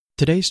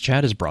Today's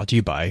chat is brought to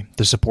you by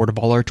the support of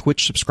all our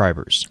Twitch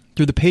subscribers.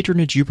 Through the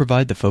patronage you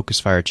provide the Focus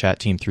Fire chat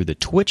team through the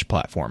Twitch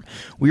platform,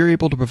 we are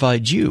able to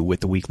provide you with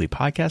the weekly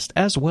podcast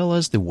as well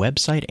as the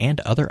website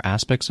and other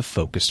aspects of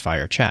Focus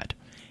Fire chat.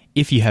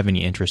 If you have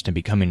any interest in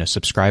becoming a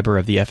subscriber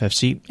of the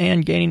FFC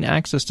and gaining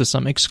access to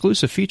some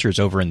exclusive features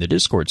over in the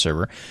Discord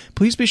server,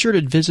 please be sure to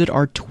visit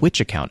our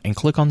Twitch account and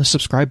click on the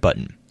subscribe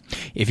button.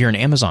 If you're an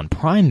Amazon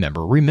Prime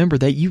member, remember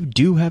that you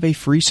do have a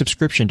free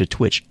subscription to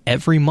Twitch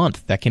every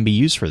month that can be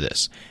used for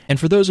this. And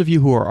for those of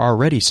you who are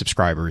already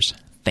subscribers,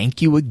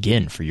 thank you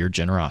again for your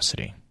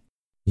generosity.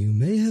 You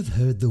may have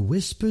heard the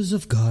whispers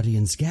of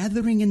guardians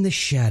gathering in the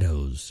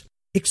shadows,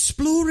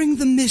 exploring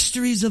the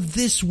mysteries of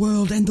this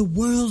world and the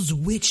worlds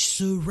which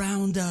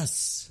surround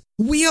us.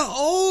 We are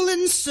all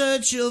in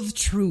search of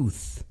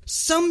truth.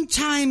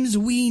 Sometimes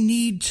we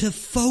need to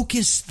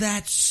focus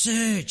that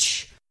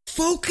search.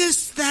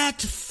 Focus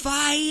that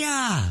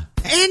fire.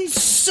 And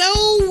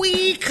so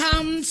we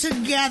come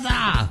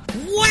together.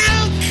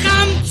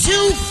 Welcome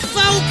to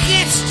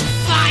Focused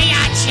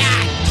Fire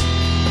Chat.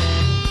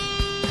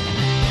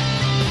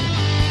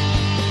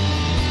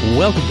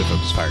 Welcome to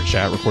Focus Fire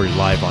Chat, recorded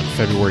live on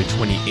February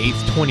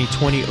 28th,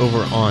 2020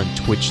 over on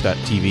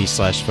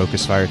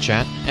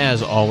twitch.tv/FocusFireChat.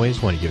 As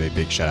always, want to give a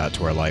big shout out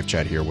to our live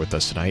chat here with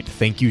us tonight.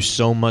 Thank you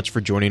so much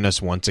for joining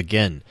us once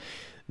again.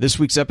 This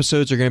week's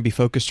episodes are going to be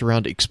focused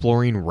around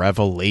exploring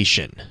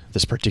Revelation.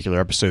 This particular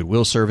episode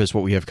will serve as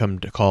what we have come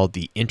to call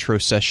the intro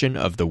session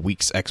of the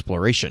week's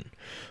exploration.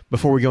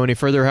 Before we go any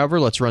further, however,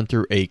 let's run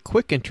through a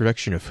quick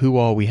introduction of who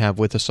all we have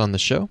with us on the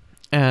show.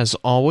 As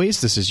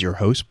always, this is your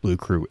host, Blue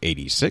Crew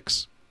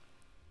 86.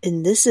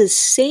 And this is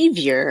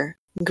Savior,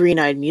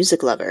 Green-Eyed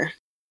Music Lover.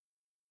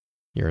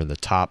 You're in the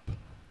top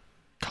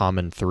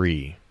common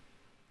 3,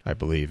 I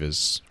believe,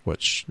 is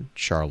what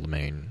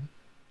Charlemagne...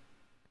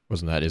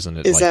 Isn't it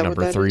is like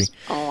number 3?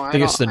 Oh, I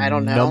think it's the know.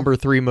 number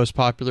 3 most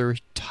popular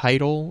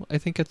title, I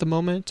think, at the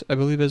moment. I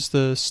believe is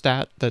the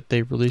stat that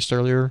they released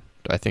earlier.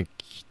 I think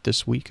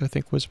this week,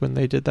 was when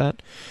they did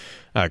that.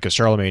 Because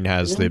Charlemagne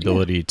has the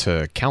ability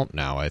to count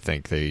now, I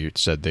think. They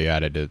said they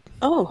added it.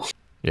 Oh.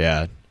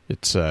 Yeah,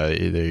 it's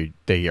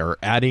they are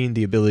adding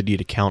the ability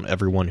to count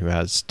everyone who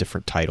has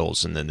different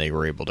titles, and then they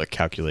were able to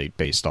calculate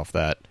based off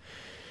that,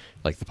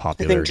 like the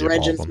popularity of all of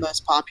them. I think Dredgen's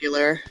most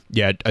popular.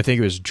 Yeah, I think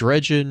it was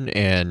Dredgen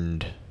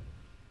and...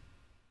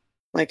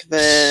 Like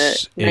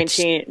the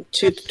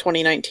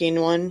 2019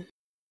 one?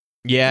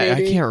 Yeah,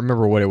 maybe? I can't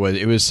remember what it was.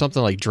 It was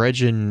something like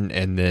Dredgen,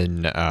 and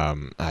then,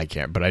 I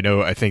can't, but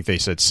I think they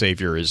said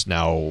Savior is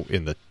now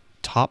in the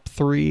top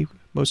 3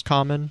 most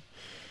common,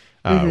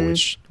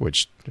 which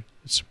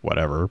is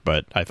whatever,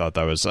 but I thought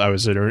it was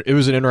an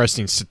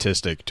interesting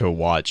statistic to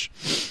watch.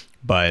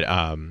 But,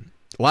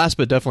 last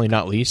but definitely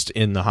not least,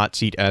 in the hot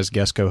seat as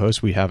guest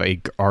co-host, we have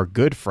our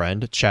good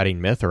friend,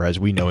 Chatting Myth, or as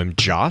we know him,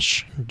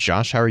 Josh.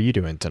 Josh, how are you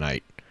doing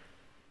tonight?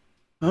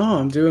 Oh,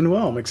 I'm doing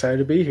well. I'm excited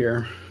to be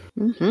here.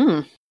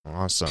 Mm-hmm.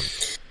 Awesome.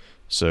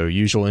 So,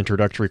 usual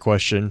introductory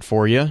question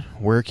for you.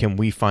 Where can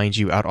we find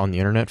you out on the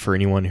internet for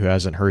anyone who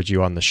hasn't heard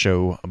you on the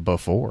show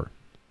before?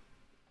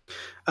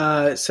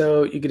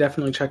 So you can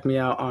definitely check me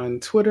out on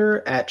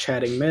Twitter at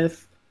Chatting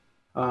Myth.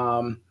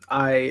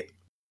 I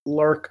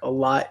lurk a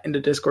lot in the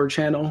Discord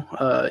channel,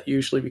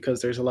 usually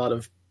because there's a lot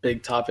of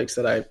big topics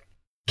that I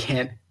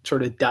can't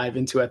sort of dive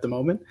into at the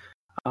moment.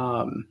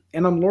 And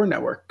I'm Lore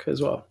Network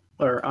as well.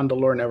 Or on the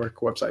Lore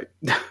Network website.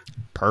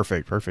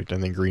 Perfect.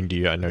 And then Green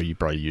D, I know you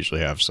probably usually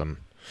have some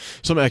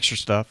extra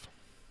stuff.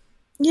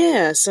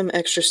 Yeah, some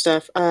extra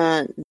stuff.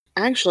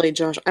 Actually,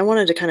 Josh, I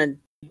wanted to kind of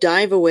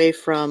dive away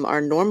from our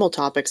normal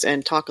topics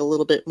and talk a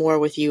little bit more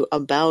with you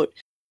about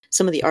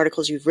some of the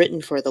articles you've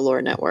written for the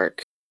Lore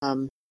Network. I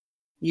know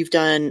you've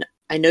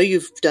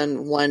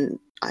done one,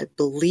 I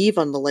believe,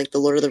 on the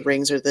Lord of the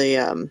Rings or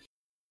the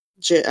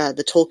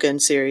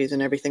Tolkien series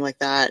and everything like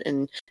that,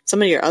 and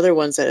some of your other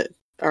ones that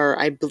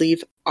I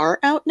believe are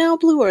out now,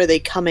 Blue, or are they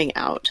coming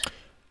out?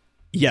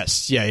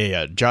 Yes.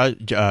 Yeah.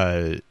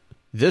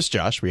 This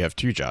Josh, we have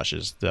 2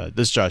 Joshes.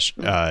 This Josh,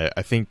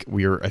 I think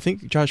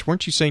Josh,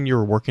 weren't you saying you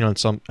were working on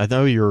some? I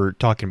know you were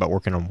talking about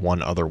working on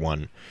one other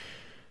one.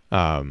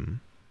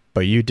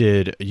 But you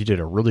did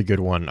a really good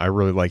one. I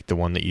really liked the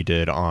one that you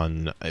did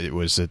on.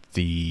 Was it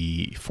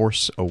the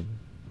Force?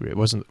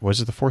 Was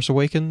it the Force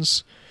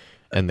Awakens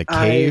and the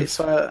cave?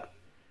 So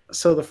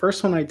the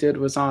first one I did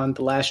was on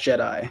The Last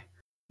Jedi.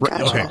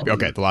 Right,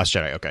 okay, The Last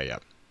Jedi. Okay, yeah.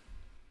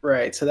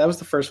 Right, so that was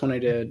the first one I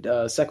did.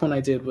 Second one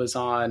I did was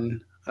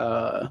on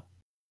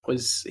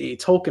was a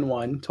Tolkien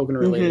one, Tolkien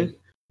related,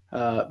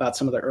 about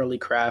some of the early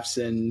crafts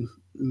in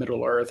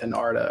Middle Earth and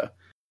Arda.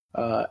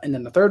 And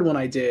then the third one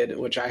I did,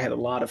 which I had a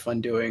lot of fun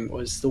doing,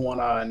 was the one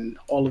on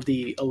all of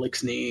the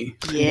Elixni.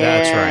 Yeah,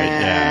 that's right.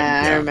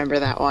 Yeah, I remember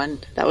that one.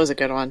 That was a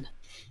good one.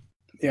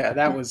 Yeah,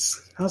 that was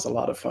a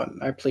lot of fun.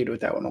 I played with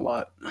that one a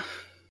lot.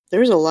 There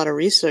was a lot of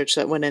research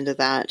that went into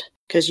that,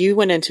 because you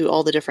went into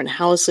all the different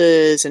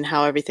houses and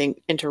how everything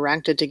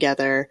interacted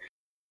together,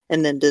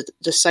 and then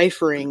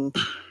deciphering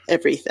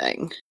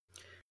everything.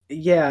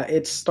 Yeah,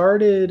 it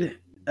started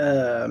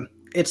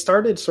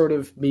sort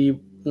of me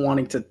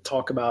wanting to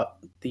talk about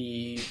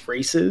the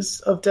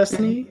races of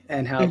Destiny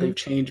and how they've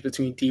changed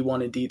between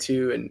D1 and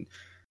D2, and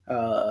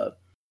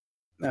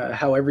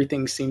how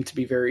everything seemed to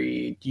be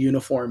very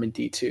uniform in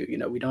D2. You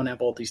know, we don't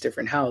have all these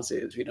different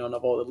houses, we don't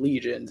have all the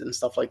legions and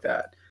stuff like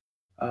that.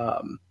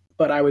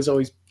 But I was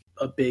always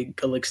a big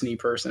Eliksni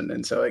person,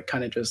 and so it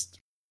kind of just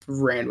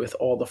ran with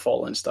all the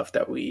Fallen stuff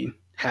that we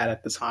had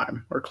at the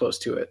time, or close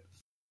to it.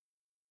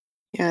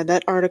 Yeah,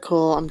 that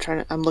article,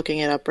 I'm looking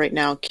it up right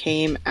now,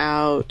 came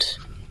out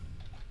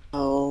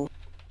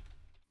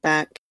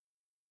back,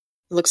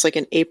 it looks like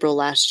in April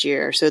last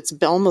year. So it's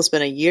almost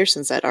been a year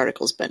since that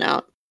article's been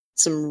out.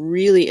 Some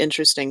really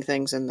interesting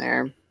things in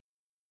there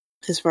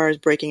as far as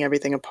breaking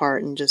everything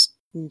apart and just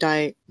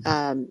not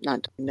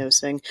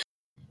diagnosing,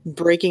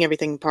 breaking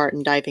everything apart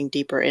and diving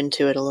deeper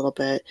into it a little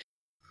bit.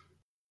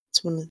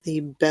 It's one of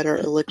the better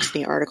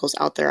Eliksni articles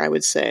out there, I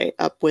would say,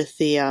 up with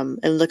the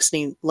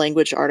Eliksni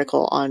language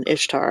article on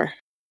Ishtar.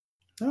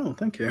 Oh,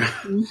 thank you.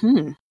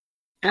 Mm-hmm.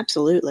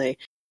 Absolutely.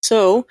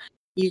 So,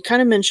 you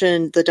kind of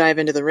mentioned the dive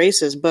into the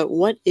races, but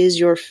what is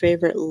your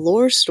favorite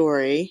lore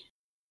story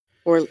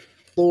or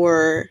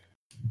lore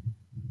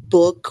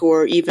book,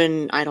 or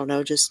even, I don't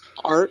know, just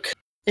arc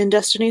in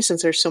Destiny,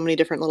 since there's so many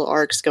different little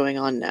arcs going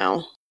on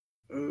now?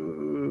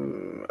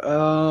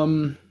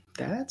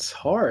 That's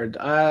hard.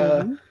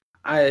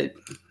 I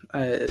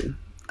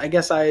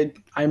guess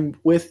I'm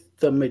with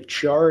the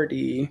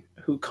majority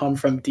who come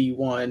from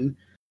D1.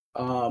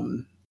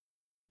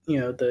 You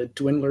know, the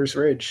Dwindler's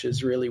Ridge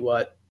is really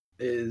what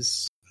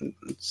is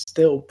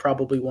still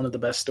probably one of the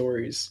best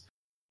stories.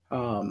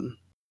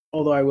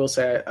 Although I will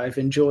say I've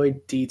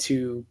enjoyed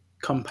D2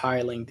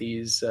 compiling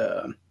these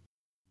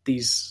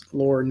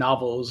lore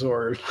novels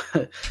or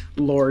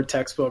lore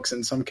textbooks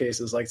in some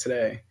cases, like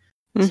today.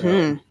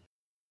 So,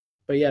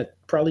 but yeah,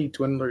 probably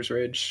Dwindler's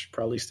Ridge,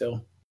 probably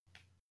still.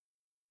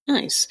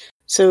 Nice.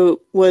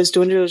 So was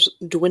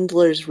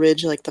Dwindler's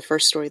Ridge like the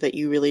first story that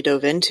you really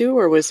dove into,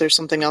 or was there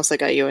something else that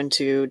got you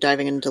into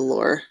diving into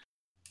lore?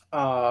 Do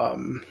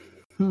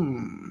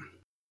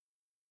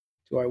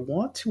I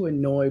want to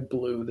annoy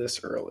Blue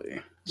this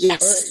early?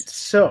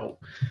 Yes. All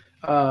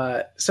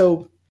right.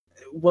 So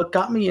what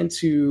got me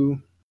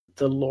into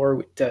the lore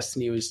with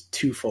Destiny was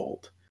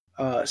twofold.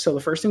 So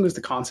the first thing was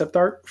the concept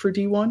art for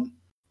D1.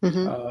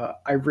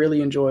 I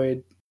really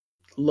enjoyed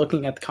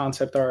looking at the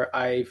concept art.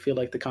 I feel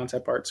like the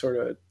concept art sort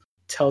of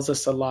tells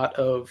us a lot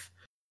of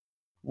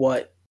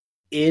what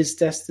is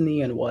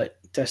Destiny and what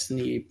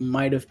Destiny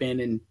might have been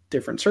in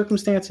different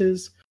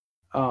circumstances.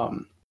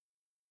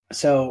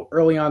 So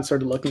early on,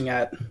 started looking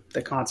at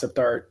the concept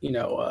art. You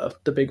know,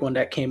 the big one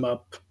that came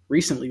up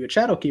recently with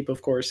Shadowkeep,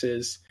 of course,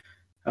 is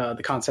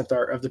the concept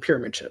art of the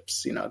pyramid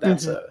ships. You know,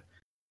 that's a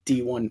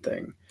D1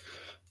 thing.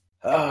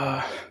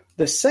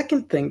 The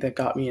second thing that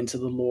got me into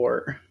the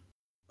lore,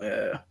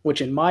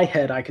 which in my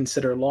head I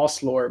consider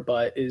lost lore,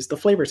 but is the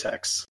flavor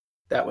text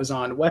that was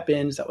on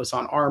weapons, that was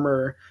on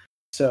armor.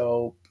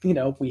 So, you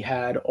know, we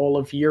had all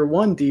of year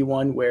one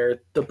D1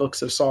 where the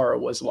Books of Sorrow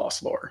was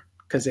lost lore,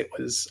 because it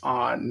was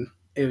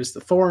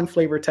the Thorn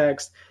flavor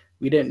text.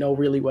 We didn't know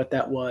really what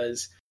that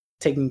was.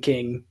 Taken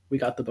King, we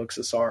got the Books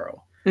of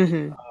Sorrow.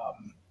 And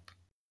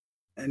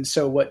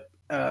so what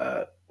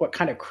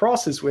kind of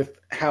crosses with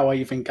how I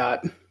even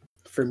got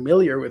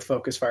familiar with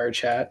Focus Fire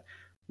Chat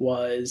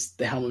was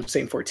the Helm of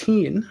Saint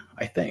 14,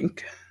 I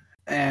think,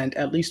 and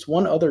at least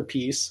one other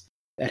piece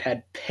that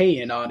had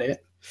Payin on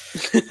it.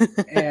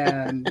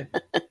 And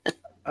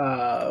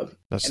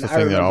that's the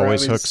thing that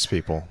always hooks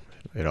people.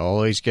 It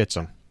always gets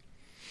them.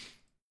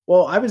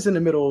 Well, I was in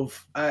the middle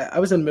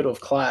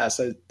of class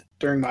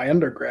during my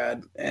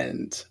undergrad,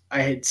 and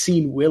I had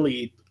seen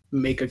Willie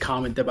make a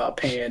comment about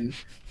Payin,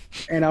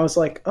 and I was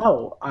like,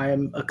 "Oh,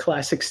 I'm a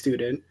classic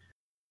student.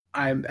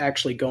 I'm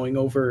actually going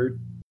over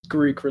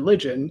Greek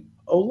religion.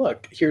 Oh,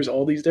 look, here's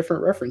all these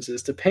different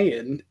references to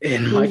Payin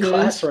in my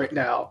class right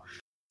now."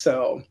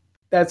 So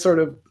that's sort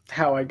of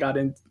how I got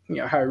in, you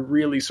know, how I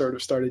really sort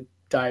of started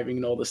diving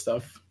in all this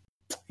stuff.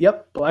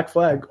 Yep, Black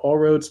Flag, all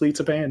roads lead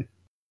to Payin.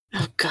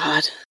 Oh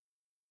God,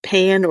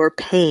 Payin or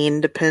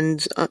Pain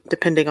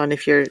depending on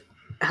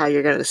how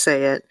you're going to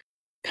say it.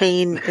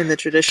 Pain in the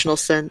traditional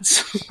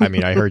sense. I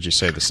mean, I heard you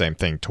say the same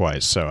thing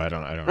twice, so I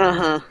don't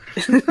know.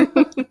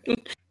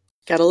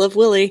 Gotta love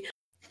Willie.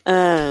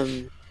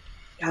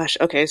 Gosh,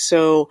 okay,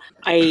 so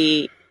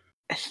I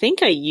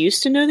think I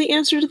used to know the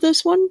answer to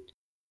this one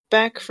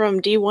back from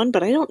D1,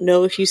 but I don't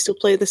know if you still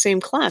play the same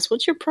class.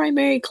 What's your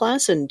primary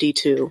class in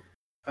D2?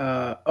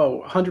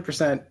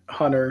 100%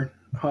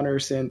 Hunter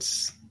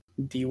since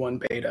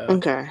D1 beta.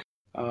 Okay.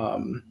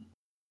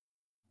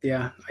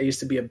 Yeah, I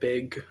used to be a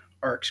big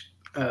Arc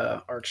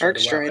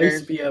Strider.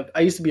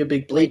 I used to be a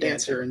big Blade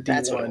Dancer in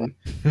D1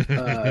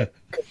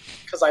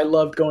 because I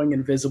loved going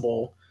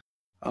invisible.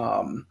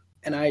 And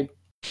I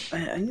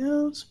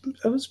know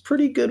I was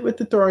pretty good with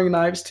the throwing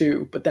knives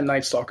too, but then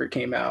Night Stalker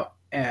came out,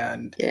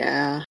 and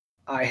yeah,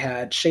 I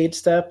had Shade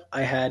Step,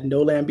 I had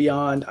No Land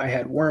Beyond, I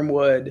had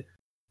Wormwood.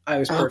 I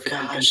was perfectly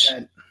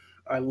content.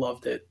 I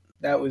loved it.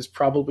 That was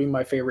probably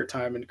my favorite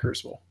time in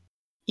Crucible.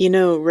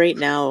 Right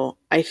now,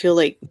 I feel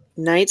like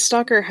Night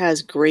Stalker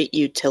has great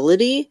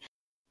utility,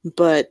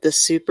 but the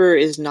super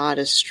is not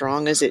as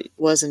strong as it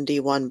was in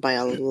D1 by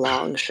a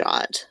long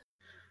shot.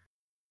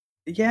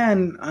 Yeah,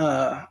 and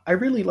I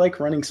really like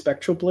running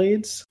Spectral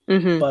Blades,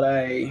 but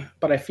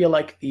I feel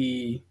like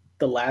the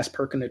last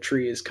perk in the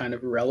tree is kind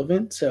of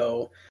irrelevant.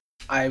 So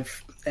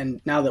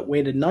now that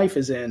Weighted Knife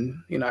is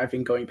in, I've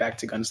been going back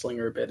to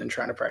Gunslinger a bit and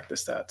trying to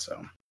practice that.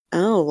 So.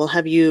 Oh, well,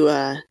 have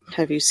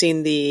you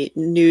seen the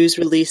news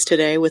release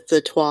today with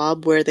the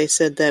TWAB where they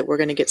said that we're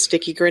going to get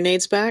sticky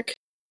grenades back?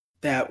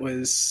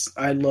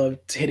 I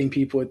loved hitting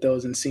people with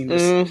those and seeing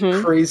this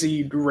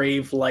crazy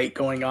rave light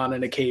going on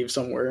in a cave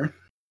somewhere.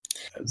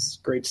 That's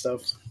great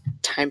stuff.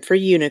 Time for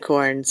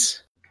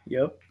unicorns.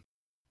 Yep.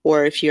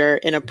 Or if you're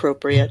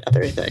inappropriate,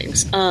 other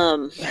things.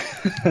 I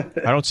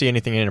don't see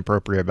anything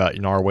inappropriate about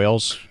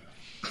narwhals.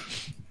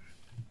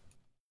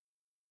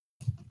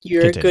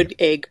 You're a good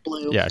egg,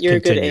 Blue. Yeah, you're a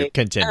good egg.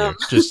 Continue.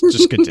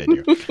 Just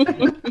continue.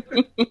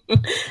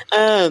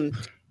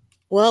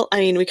 Well, I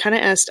mean, we kind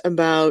of asked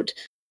about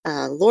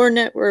Lore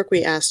Network.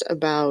 We asked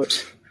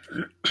about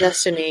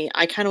Destiny.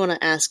 I kind of want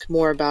to ask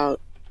more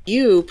about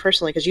you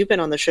personally, because you've been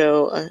on the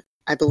show,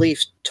 I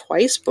believe,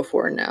 twice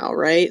before now,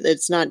 right?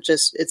 It's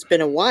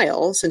been a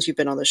while since you've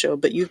been on the show,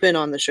 but you've been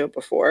on the show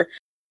before.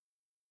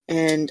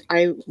 And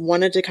I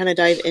wanted to kind of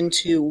dive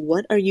into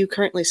what are you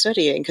currently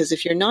studying? Because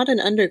if you're not an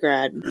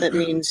undergrad, that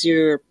means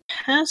you're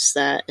past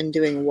that and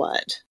doing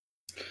what?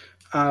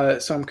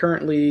 So I'm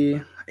currently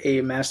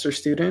a master's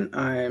student.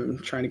 I'm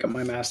trying to get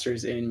my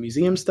master's in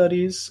museum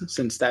studies,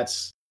 since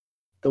that's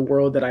the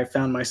world that I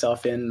found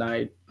myself in.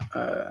 I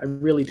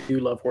really do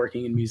love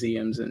working in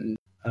museums and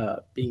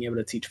being able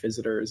to teach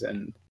visitors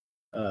and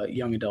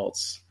young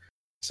adults.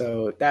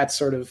 So that's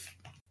sort of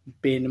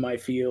been my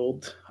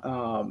field.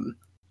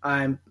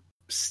 I'm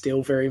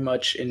still very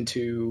much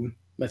into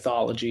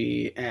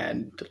mythology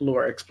and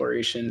lore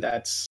exploration.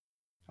 That's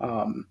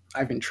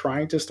I've been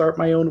trying to start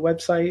my own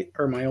website,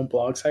 or my own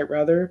blog site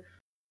rather.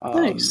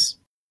 Nice.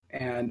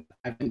 And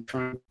I've been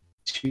trying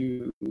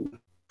to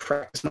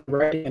practice my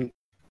writing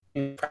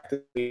and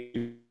practically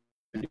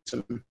do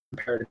some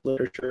comparative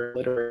literature.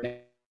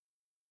 I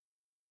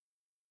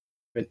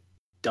haven't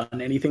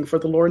done anything for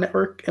the Lore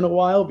Network in a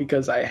while,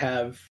 because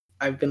I've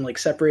been like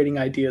separating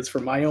ideas for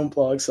my own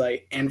blog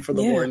site and for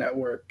the Lore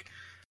Network.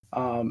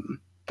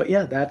 But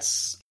yeah,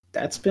 that's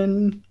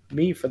been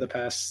me for the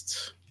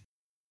past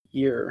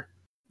year.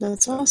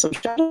 That's awesome.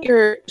 Shout out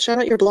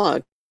your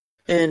blog,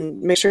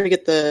 and make sure to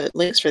get the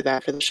links for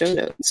that for the show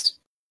notes.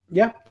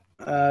 Yeah.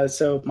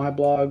 So my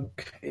blog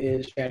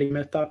is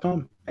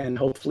chattymyth.com, and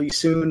hopefully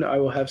soon I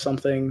will have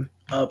something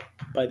up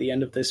by the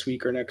end of this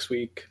week or next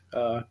week,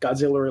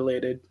 Godzilla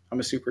related. I'm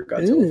a super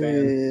Godzilla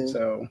fan,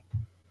 so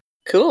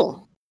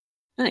cool.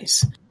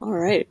 Nice. All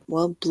right.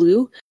 Well,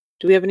 Blue,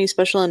 do we have any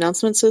special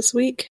announcements this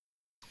week?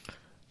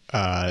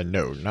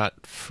 No,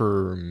 not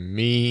for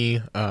me.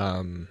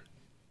 No,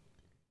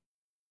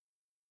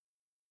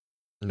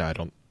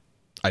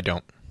 I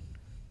don't.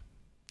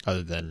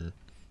 Other than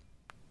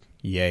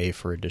yay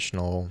for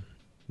additional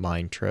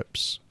mine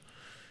trips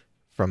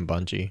from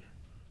Bungie.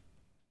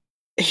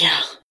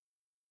 Yeah.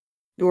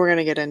 We're going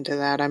to get into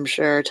that, I'm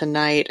sure,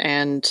 tonight,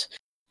 and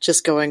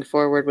just going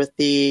forward with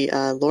the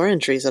lore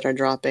entries that are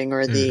dropping,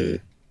 or the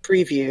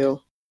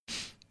preview.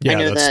 Yeah,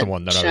 that's the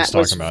one that I was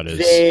talking about. Is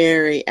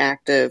very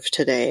active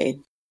today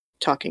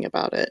talking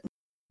about it.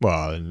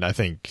 Well, and I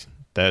think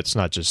that's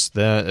not just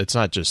that. It's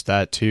not just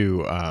that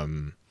too.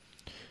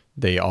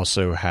 They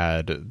also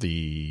had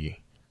the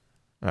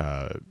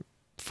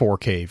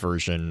 4K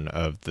version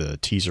of the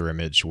teaser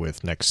image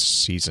with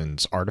next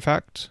season's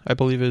artifact, I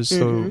believe is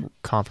the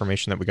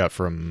confirmation that we got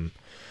from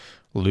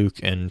Luke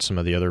and some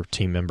of the other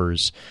team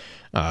members.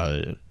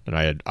 And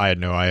I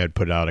had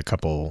put out a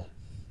couple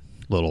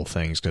little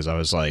things because I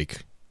was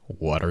like,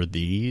 what are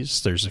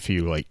these? There's a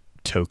few like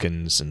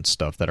tokens and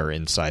stuff that are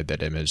inside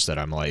that image that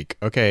I'm like,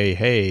 okay,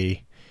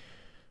 hey,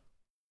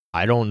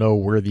 I don't know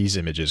where these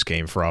images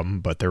came from,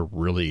 but they're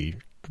really,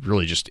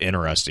 really just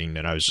interesting,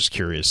 and I was just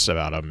curious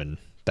about them. And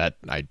that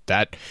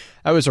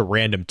was a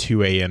random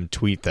 2 a.m.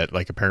 tweet that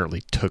like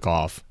apparently took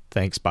off.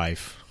 Thanks,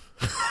 Bife,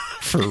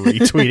 for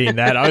retweeting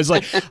that. I was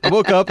like, I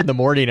woke up in the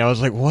morning, I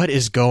was like, what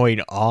is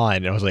going on?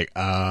 And I was like,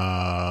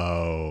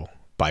 oh,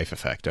 Bife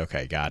effect.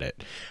 Okay, got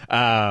it.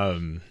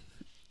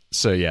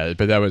 So yeah,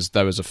 but that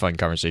was a fun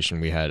conversation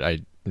we had.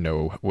 I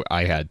know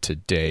I had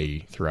today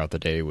throughout the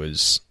day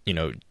was,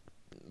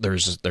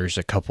 there's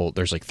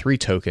like 3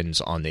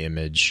 tokens on the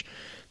image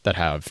that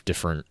have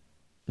different,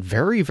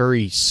 very,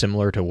 very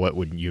similar to what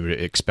you would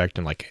expect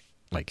in like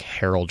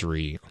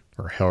heraldry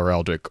or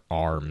heraldic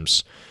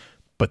arms,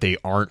 but they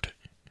aren't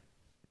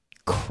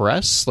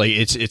crests. Like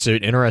it's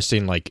an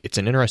interesting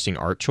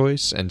art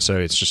choice, and so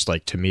it's just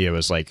like, to me it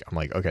was like, I'm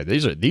like, okay,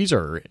 these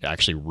are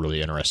actually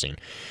really interesting.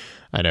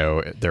 I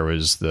know there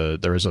was a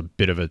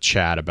bit of a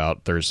chat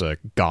about there's a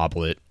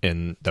goblet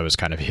that was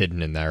kind of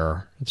hidden in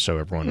there, so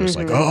everyone was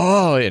like,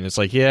 "Oh!" And it's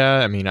like, yeah,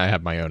 I mean, I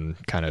have my own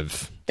kind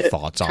of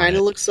thoughts on it. It kind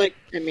of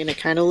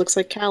looks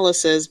like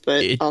Calus's,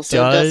 but it also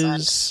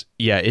does.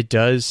 Yeah, it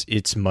does.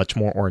 It's much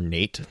more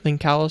ornate than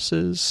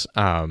Calus's.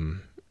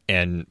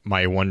 And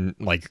my one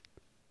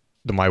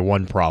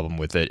problem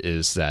with it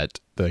is that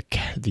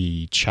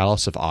the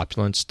Chalice of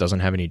Opulence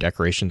doesn't have any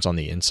decorations on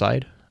the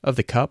inside of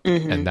the cup,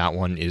 and that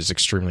one is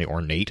extremely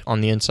ornate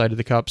on the inside of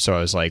the cup. So I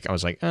was like,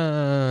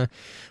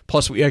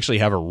 plus we actually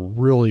have a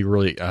really,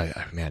 really,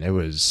 man, it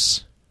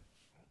was,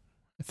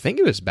 I think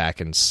it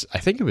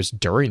was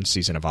during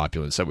Season of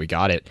Opulence that we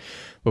got it,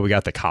 but we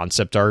got the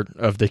concept art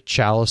of the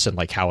chalice and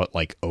like how it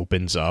like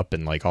opens up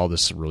and like all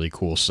this really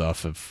cool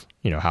stuff of,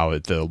 you know, how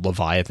the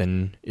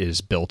Leviathan is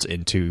built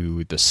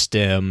into the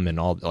stem and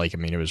all, like, I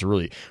mean, it was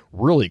really,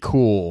 really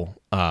cool,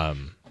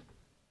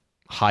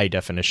 high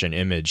definition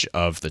image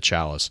of the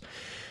chalice.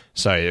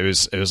 So it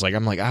was like,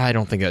 I'm like, I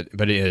don't think it,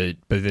 but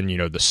then, you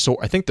know, the sword,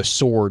 I think the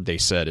sword they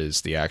said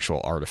is the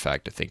actual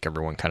artifact. I think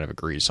everyone kind of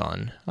agrees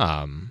on.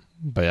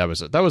 But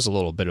that was a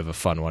little bit of a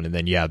fun one. And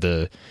then, yeah,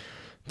 the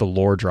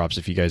lore drops,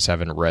 if you guys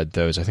haven't read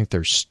those, I think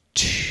there's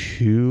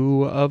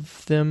 2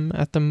 of them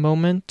at the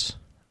moment.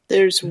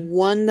 There's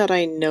one that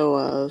I know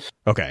of.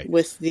 Okay.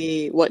 With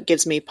the What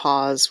Gives Me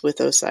Pause with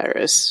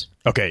Osiris.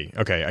 Okay.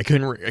 I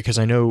couldn't, because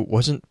I know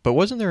wasn't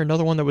there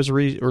another one that was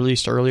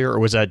released earlier, or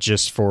was that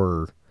just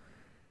for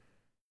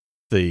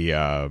the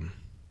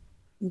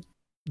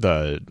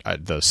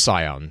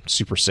Scion,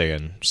 Super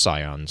Saiyan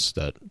Scions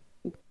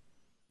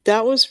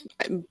that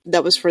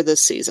was for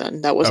this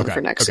season. That wasn't for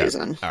next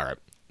season. All right.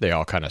 They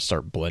all kind of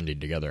start blending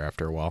together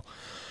after a while.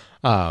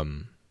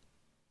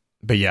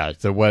 But yeah,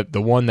 the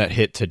one that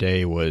hit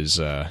today was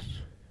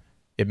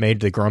it made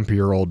the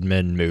Grumpier Old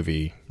Men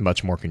movie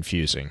much more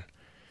confusing.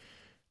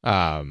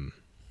 I'm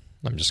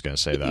just gonna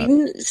say that.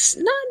 It's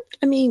not.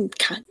 I mean,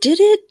 did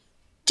it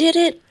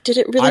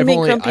really make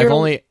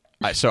Grumpier?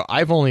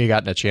 I've only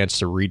gotten a chance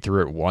to read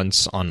through it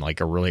once on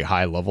like a really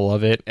high level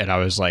of it, and I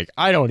was like,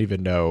 I don't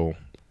even know.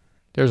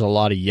 There's a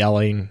lot of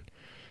yelling.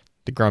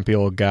 The grumpy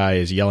old guy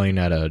is yelling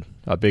at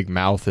a big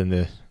mouth in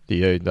the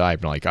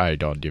I'm like, I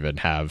don't even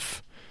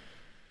have.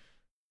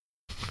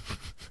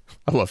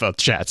 I love how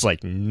chat's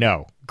like,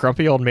 no,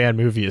 Grumpy Old Man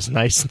movie is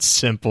nice and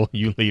simple.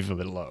 You leave him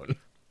alone.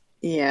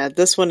 Yeah,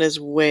 this one is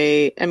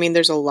I mean,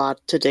 there's a lot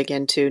to dig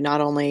into. Not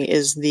only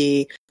is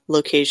the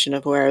location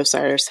of where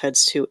Osiris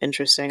heads to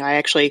interesting, I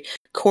actually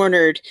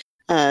cornered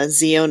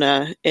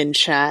Ziona in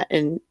chat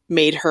and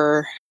made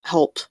her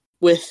help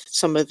with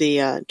some of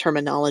the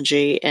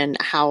terminology and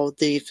how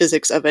the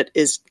physics of it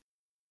is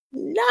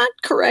not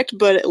correct,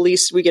 but at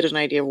least we get an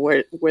idea of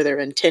where they're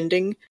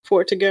intending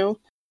for it to go.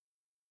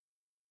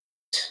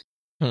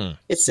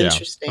 It's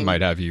interesting. I might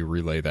have you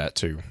relay that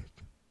to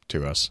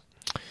us,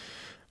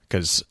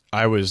 because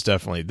I was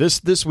definitely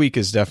this week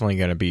is definitely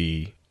going to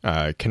be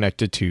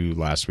connected to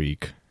last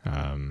week.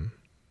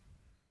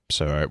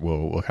 So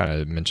we'll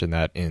kind of mention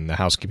that in the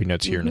housekeeping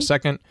notes here in a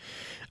second,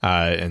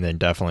 and then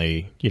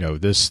definitely, you know,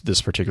 this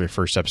particular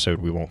first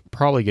episode we won't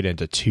probably get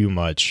into too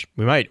much.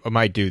 We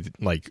might do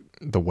like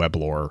the web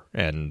lore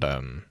and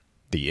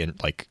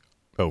like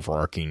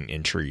overarching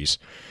entries.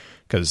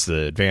 Because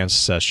the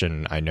advanced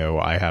session, I know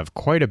I have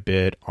quite a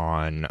bit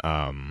on,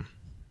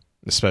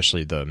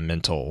 especially the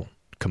mental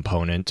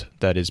component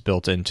that is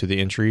built into the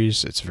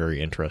entries. It's very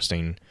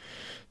interesting.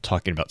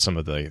 Talking about some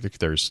of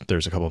there's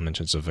a couple of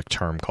mentions of a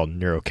term called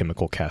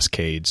neurochemical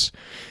cascades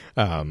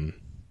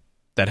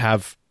that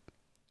have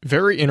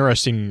very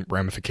interesting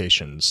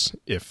ramifications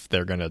if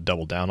they're going to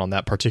double down on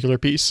that particular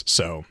piece.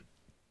 So,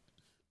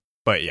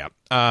 but yeah,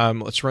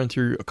 let's run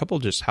through a couple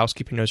of just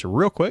housekeeping notes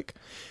real quick.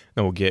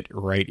 Then we'll get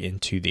right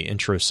into the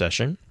intro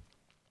session.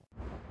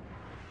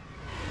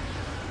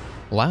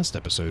 Last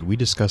episode, we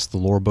discussed the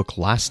lore book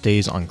Last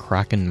Days on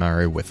Kraken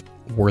Mare with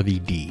Worthy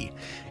D.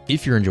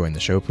 If you're enjoying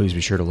the show, please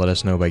be sure to let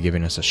us know by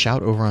giving us a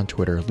shout over on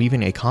Twitter,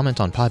 leaving a comment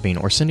on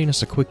Podbean, or sending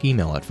us a quick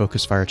email at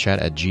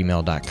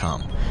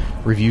focusfirechat@gmail.com.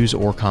 Reviews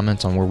or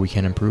comments on where we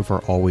can improve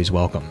are always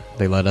welcome.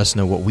 They let us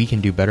know what we can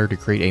do better to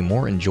create a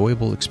more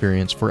enjoyable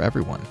experience for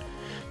everyone.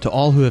 To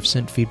all who have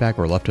sent feedback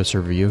or left us a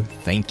review,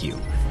 thank you.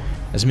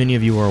 As many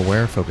of you are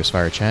aware, Focus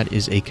Fire Chat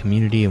is a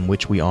community in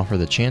which we offer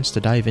the chance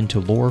to dive into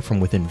lore from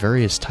within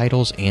various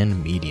titles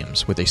and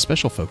mediums, with a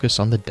special focus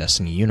on the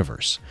Destiny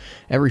universe.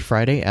 Every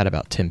Friday at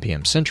about 10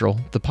 p.m. Central,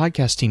 the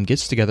podcast team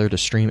gets together to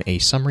stream a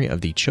summary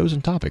of the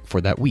chosen topic for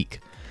that week.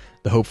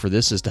 The hope for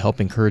this is to help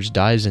encourage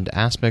dives into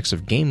aspects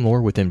of game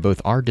lore within both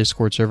our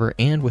Discord server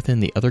and within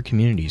the other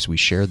communities we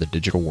share the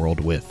digital world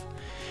with.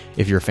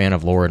 If you're a fan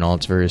of lore in all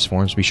its various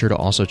forms, be sure to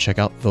also check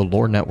out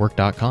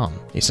thelorenetwork.com,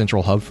 a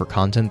central hub for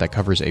content that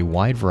covers a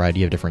wide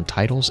variety of different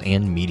titles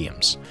and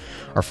mediums.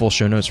 Our full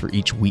show notes for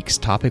each week's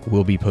topic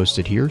will be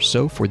posted here,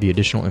 so for the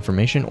additional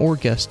information or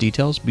guest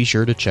details, be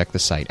sure to check the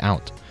site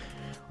out.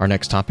 Our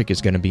next topic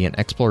is going to be an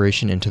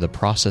exploration into the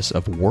process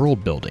of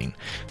world building.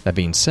 That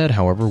being said,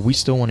 however, we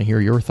still want to hear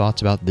your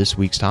thoughts about this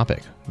week's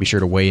topic. Be sure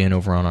to weigh in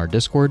over on our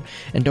Discord,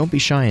 and don't be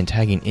shy in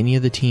tagging any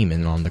of the team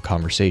in on the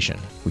conversation.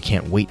 We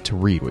can't wait to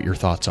read what your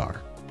thoughts are.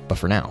 But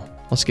for now,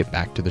 let's get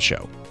back to the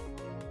show.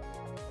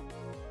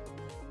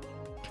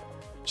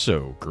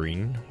 So,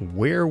 Green,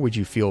 where would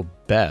you feel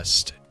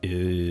best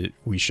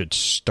we should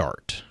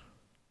start?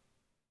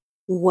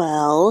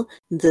 Well,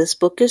 this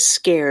book is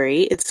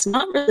scary. It's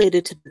not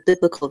related to the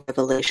biblical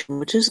revelation,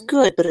 which is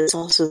good, but it's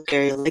also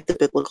scary like the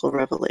biblical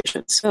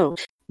revelation. So,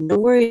 no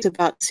worries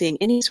about seeing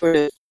any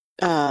sort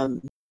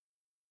of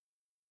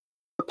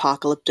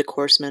apocalyptic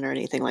horsemen or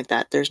anything like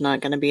that. There's not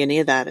going to be any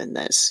of that in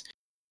this.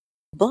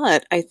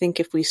 But I think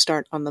if we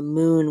start on the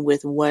moon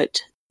with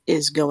what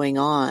is going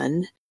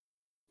on,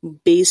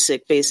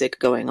 basic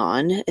going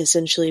on,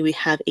 essentially we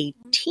have a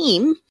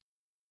team,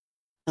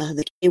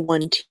 the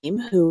K1 team,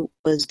 who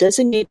was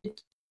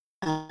designated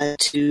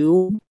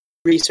to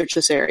research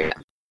this area.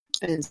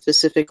 And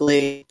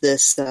specifically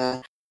this,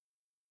 do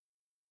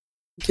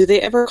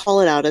they ever call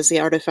it out as the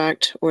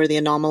artifact or the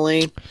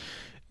anomaly?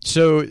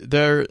 So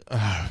there,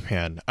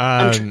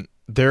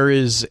 there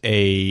is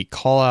a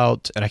call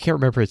out, and I can't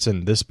remember if it's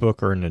in this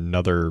book or in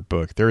another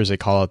book. There is a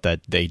call out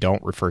that they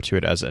don't refer to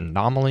it as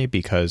anomaly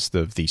because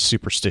of the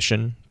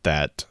superstition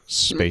that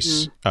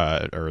space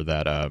or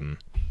that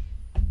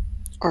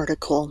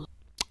article.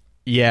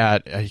 Yeah,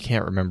 I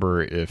can't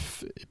remember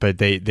but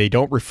they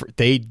don't refer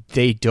they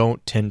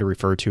don't tend to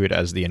refer to it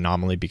as the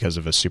anomaly because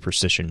of a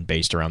superstition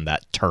based around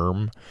that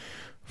term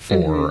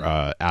for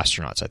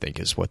astronauts. I think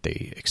that's what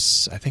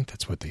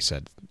they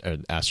said,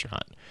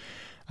 astronaut.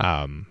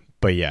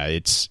 But yeah,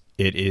 it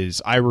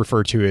is. I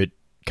refer to it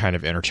kind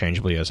of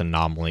interchangeably as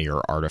anomaly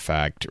or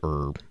artifact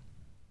or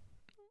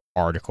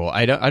article.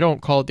 I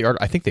don't call it the art.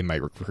 I think they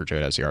might refer to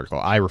it as the article.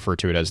 I refer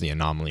to it as the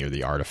anomaly or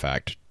the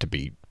artifact, to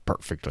be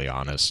perfectly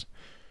honest.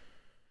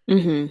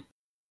 I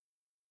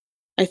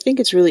think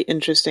it's really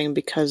interesting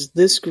because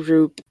this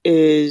group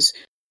appears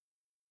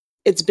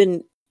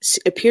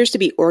to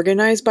be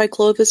organized by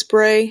Clovis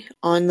Bray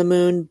on the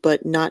moon,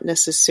 but not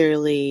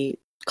necessarily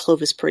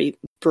Clovis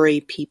Bray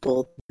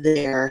people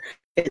there.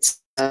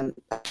 It's a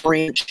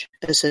branch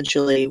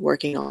essentially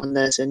working on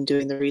this and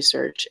doing the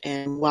research.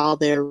 And while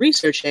they're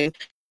researching,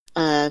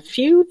 a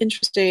few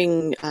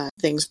interesting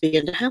things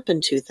begin to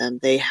happen to them.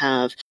 They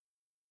have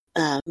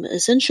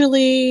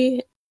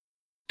essentially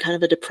kind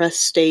of a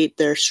depressed state.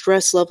 Their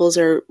stress levels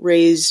are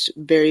raised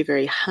very,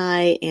 very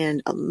high,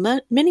 and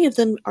many of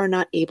them are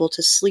not able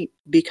to sleep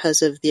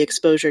because of the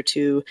exposure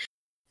to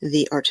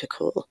the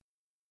article.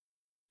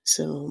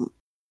 So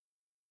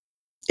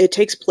it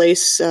takes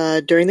place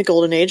during the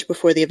Golden Age,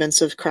 before the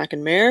events of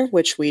Kraken Mare,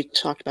 which we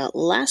talked about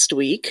last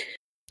week.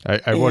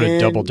 I want to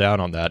double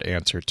down on that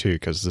answer, too,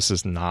 because this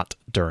is not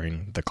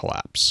during the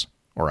collapse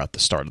or at the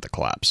start of the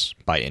collapse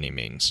by any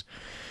means.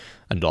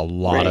 And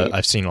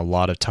I've seen a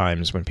lot of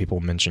times when people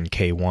mention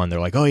K1, they're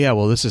like, oh, yeah,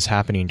 well, this is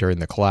happening during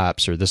the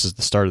collapse, or this is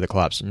the start of the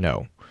collapse.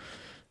 No,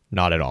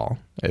 not at all.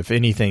 If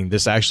anything,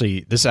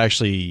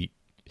 the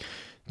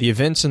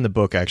events in the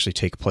book actually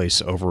take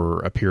place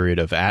over a period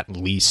of at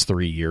least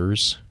 3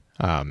 years.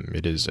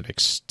 It is an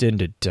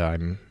extended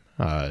time,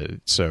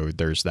 so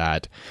there's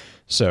that.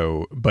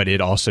 But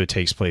it also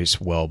takes place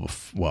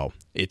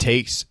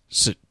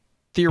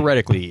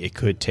theoretically, it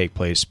could take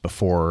place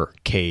before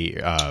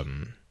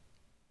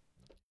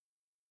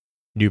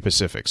New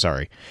Pacific,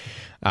 sorry.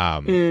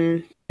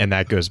 And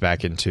that goes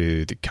back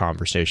into the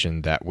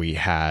conversation that we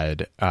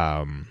had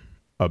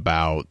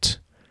about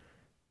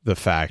the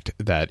fact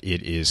that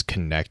it is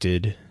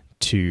connected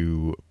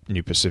to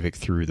New Pacific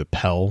through the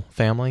Pell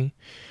family.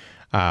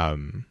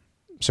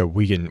 So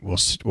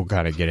we'll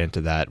kind of get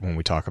into that when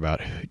we talk about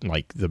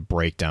like the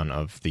breakdown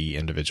of the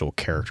individual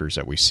characters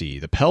that we see.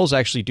 The Pells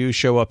actually do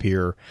show up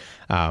here,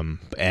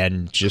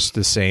 and just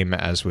the same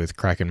as with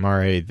Kraken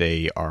Mare,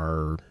 they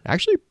are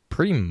actually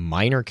pretty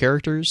minor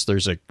characters.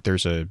 There's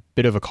a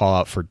bit of a call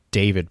out for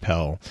David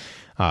Pell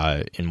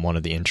in one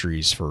of the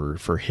entries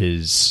for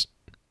his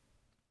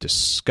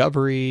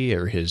discovery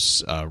or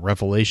his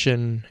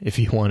revelation, if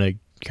you want to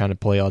kind of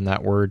play on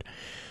that word,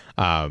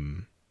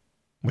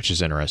 which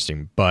is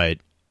interesting. But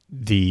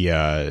the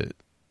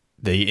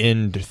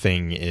end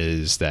thing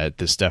is that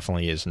this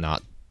definitely is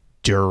not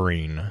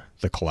during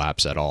the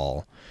collapse at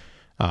all.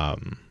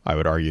 I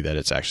would argue that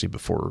it's actually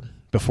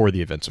before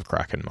the events of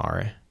Kraken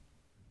Mare.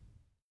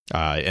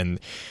 And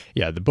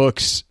yeah, the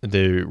books,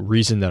 the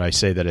reason that I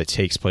say that it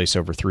takes place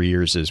over 3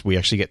 years is we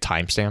actually get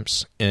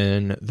timestamps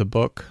in the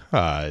book.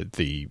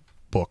 The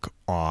book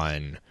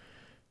on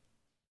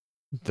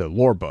the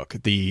lore book,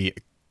 the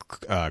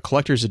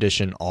collector's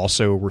edition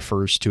also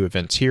refers to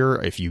events here.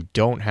 If you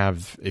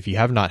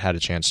have not had a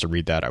chance to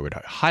read that, I would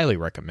highly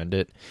recommend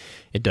it.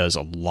 It does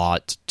a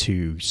lot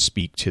to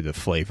speak to the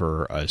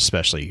flavor,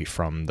 especially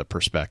from the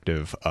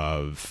perspective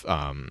of,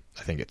 I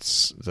think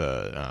it's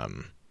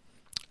the,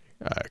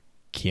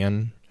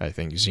 Kian, I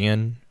think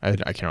Xian.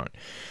 I cannot.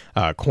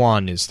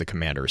 Quan is the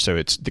commander. So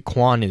it's the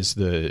Quan is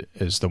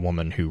the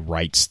woman who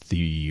writes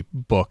the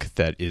book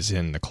that is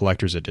in the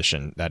collector's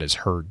edition. That is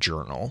her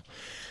journal.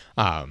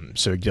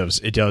 So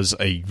it does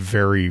a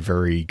very,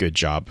 very good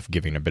job of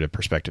giving a bit of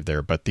perspective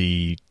there. But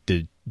the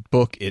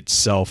book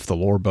itself, the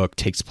lore book,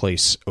 takes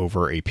place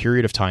over a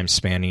period of time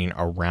spanning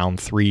around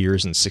 3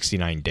 years and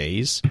 69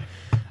 days.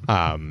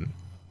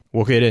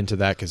 We'll get into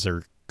that because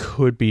there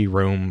could be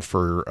room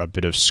for a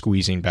bit of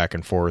squeezing back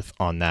and forth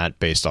on that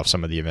based off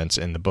some of the events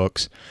in the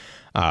books.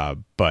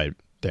 But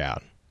yeah.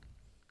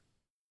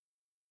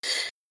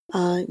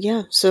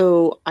 Yeah.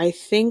 So I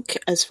think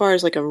as far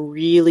as like a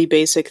really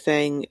basic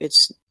thing,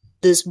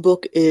 this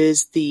book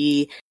is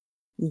the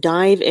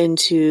dive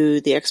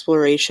into the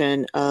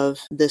exploration of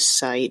this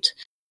site,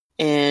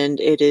 and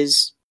it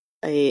is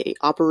a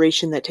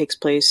operation that takes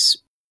place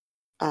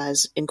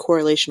as in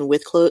correlation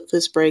with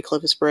Clovis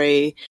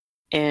Bray,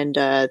 and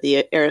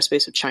the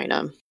aerospace of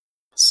China.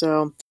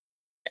 So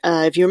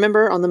if you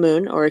remember on the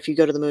moon, or if you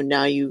go to the moon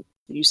now, you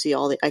see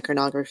all the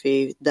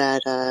iconography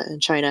that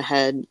China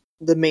had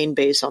the main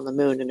base on the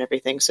moon and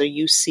everything. So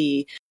you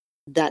see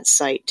that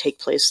site take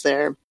place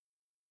there.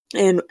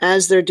 And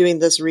as they're doing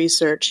this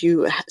research,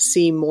 you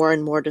see more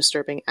and more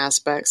disturbing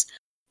aspects.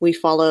 We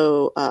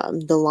follow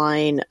the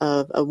line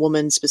of a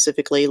woman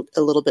specifically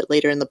a little bit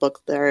later in the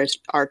book. There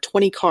are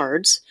 20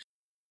 cards.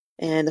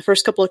 And the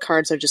first couple of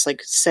cards are just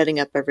like setting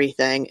up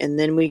everything. And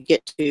then we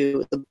get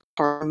to the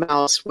part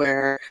mouse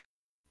where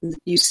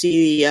you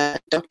see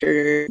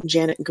Dr.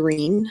 Janet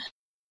Green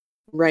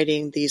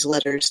writing these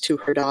letters to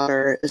her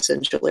daughter,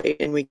 essentially.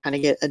 And we kind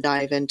of get a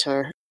dive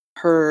into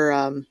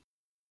her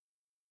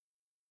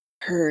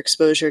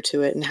exposure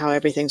to it and how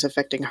everything's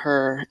affecting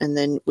her. And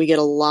then we get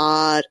a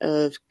lot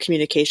of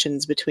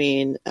communications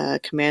between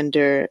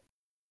Commander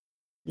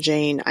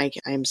Jane.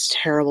 I'm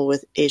terrible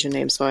with Asian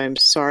names, so I'm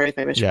sorry if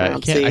I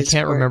mispronounce these. I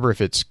can't remember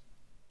if it's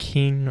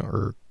Keen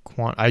or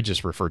Quan. I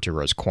just refer to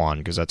her as Quan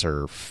because that's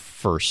her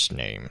first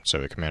name.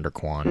 So Commander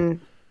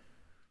Quan.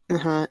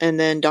 And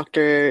then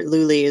Dr.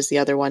 Luli is the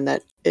other one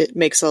that it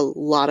makes a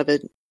lot of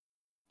it.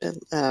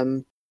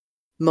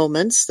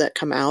 Moments that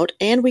come out,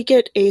 and we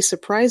get a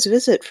surprise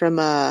visit from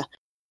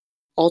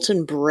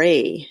Alton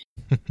Bray,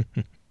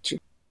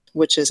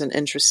 which is an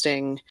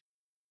interesting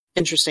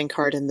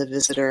card in the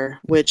Visitor,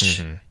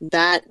 which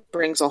that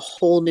brings a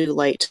whole new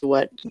light to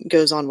what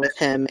goes on with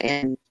him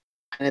and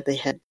kind of the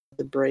head of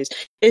the Brays.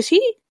 Is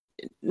he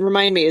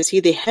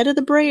the head of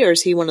the Bray, or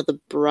is he one of the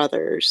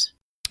brothers?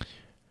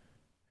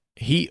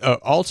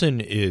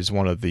 Alton is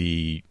one of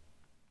the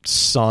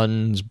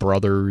sons,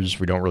 brothers.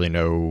 We don't really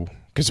know.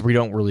 Because we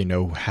don't really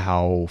know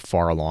how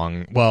far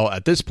along. Well,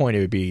 at this point, it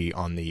would be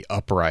on the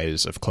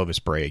uprise of Clovis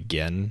Bray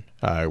again.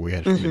 We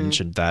had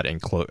mentioned that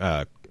in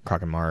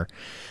Crocomar.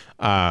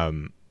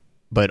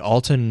 But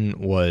Alton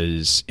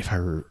was,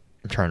 I'm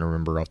trying to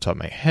remember off the top of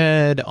my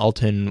head,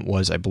 Alton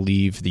was, I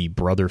believe, the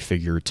brother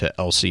figure to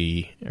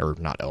Elsie, or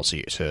not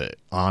Elsie, to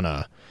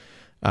Anna.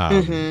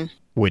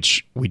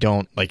 Which we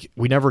don't,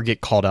 we never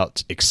get called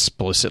out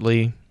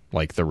explicitly,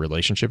 like the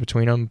relationship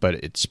between them,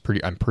 but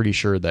I'm pretty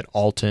sure that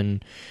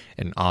Alton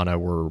and Anna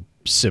were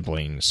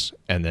siblings,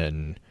 and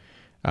then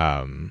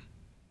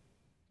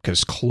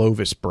because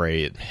Clovis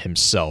Bray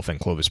himself and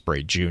Clovis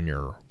Bray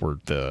Jr. were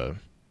the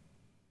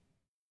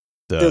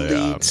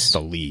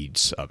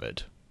leads of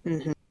it.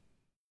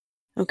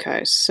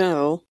 Okay,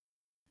 so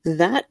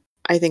that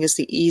I think is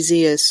the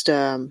easiest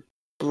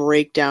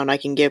breakdown I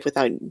can give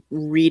without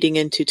reading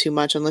into too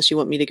much, unless you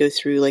want me to go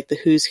through like the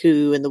who's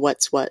who and the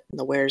what's what and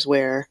the where's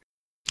where.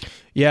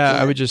 Yeah,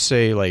 I would just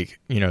say,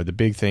 the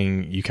big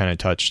thing you kind of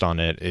touched on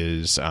it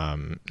is,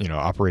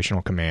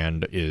 operational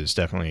command is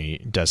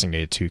definitely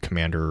designated to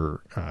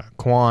Commander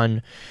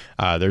Quan.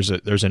 There's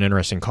an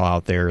interesting call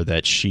out there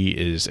that she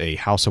is a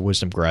House of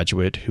Wisdom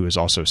graduate who is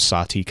also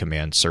Sati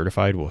Command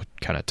certified. We'll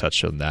kind of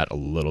touch on that a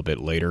little bit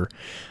later.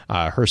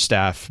 Her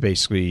staff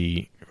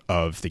basically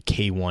of the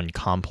K1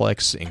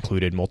 complex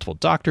included multiple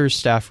doctors,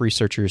 staff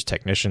researchers,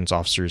 technicians,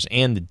 officers,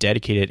 and the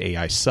dedicated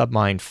AI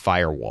submine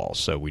Firewall.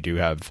 So we do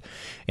have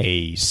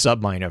a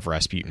submine of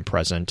Rasputin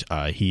present.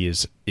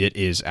 It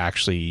is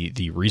actually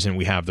the reason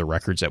we have the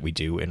records that we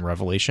do in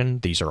Revelation.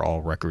 These are all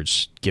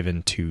records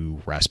given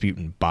to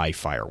Rasputin by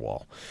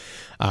Firewall.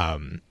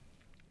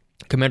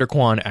 Commander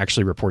Quan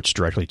actually reports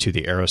directly to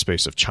the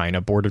Aerospace of China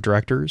Board of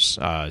Directors.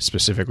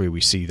 Specifically, we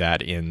see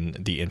that in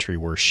the entry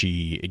where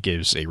she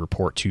gives a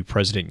report to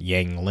President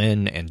Yang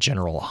Lin and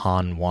General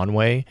Han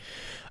Wanwei.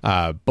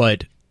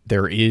 But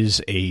there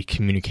is a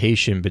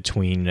communication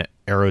between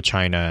Aero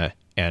China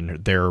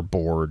and their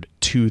board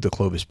to the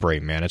Clovis Bray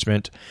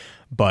management,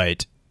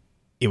 but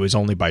it was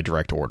only by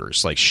direct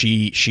orders.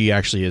 She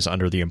actually is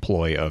under the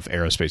employ of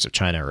Aerospace of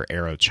China, or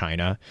Aero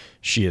China.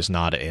 She is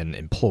not an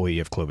employee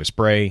of Clovis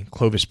Bray.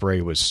 Clovis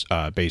Bray was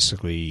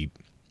basically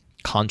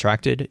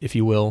contracted, if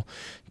you will,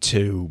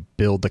 to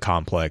build the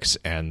complex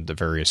and the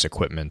various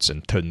equipments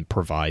and to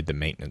provide the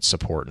maintenance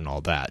support and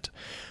all that.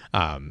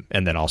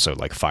 And then also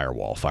like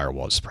firewall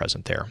is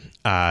present there.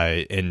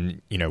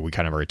 And, we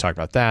kind of already talked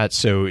about that.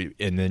 So,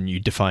 and then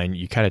you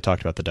kind of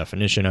talked about the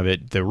definition of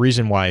it. The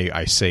reason why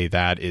I say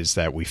that is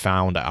that we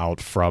found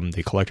out from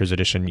the collector's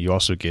edition, you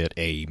also get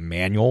a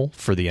manual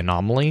for the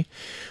anomaly,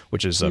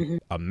 which is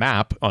a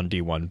map on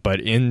D1, but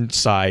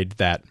inside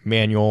that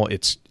manual,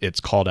 it's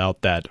called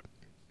out that,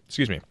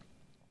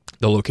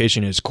 the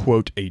location is,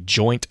 quote, a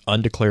joint,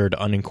 undeclared,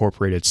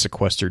 unincorporated,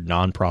 sequestered,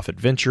 nonprofit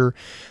venture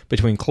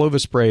between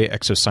Clovis Bray,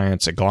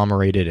 Exoscience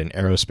Agglomerated, and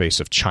Aerospace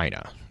of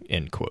China,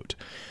 end quote.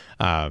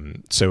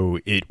 So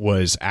it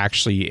was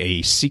actually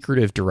a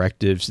secretive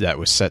directive that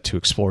was set to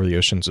explore the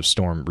Oceans of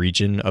Storm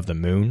region of the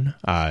moon.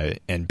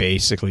 And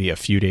basically a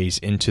few days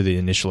into the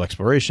initial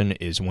exploration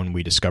is when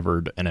we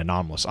discovered an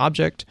anomalous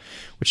object,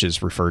 which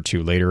is referred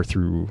to later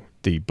throughout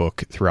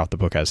the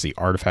book as the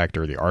artifact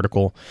or the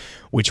article,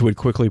 which would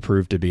quickly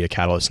prove to be a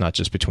catalyst not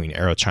just between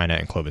Aero China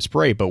and Clovis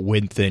Bray, but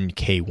within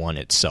K1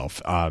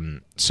 itself.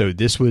 So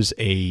this was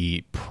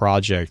a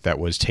project that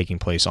was taking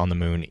place on the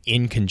moon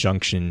in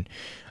conjunction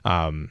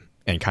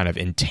and kind of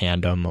in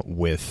tandem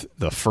with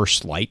the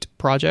First Light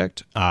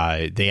project.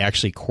 They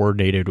actually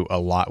coordinated a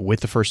lot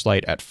with the First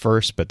Light at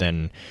first, but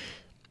then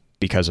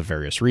because of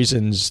various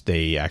reasons,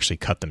 they actually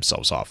cut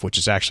themselves off, which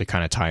is actually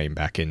kind of tying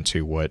back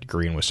into what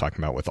Green was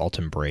talking about with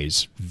Alton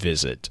Bray's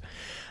visit.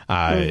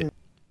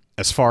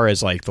 As far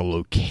as like the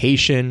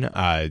location,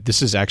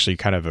 this is actually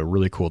kind of a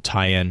really cool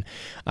tie-in.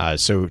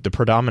 So the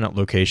predominant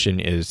location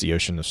is the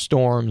Ocean of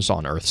Storms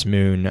on Earth's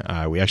moon.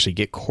 We actually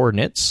get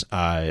coordinates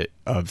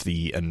of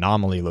the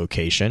anomaly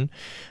location,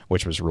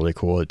 which was really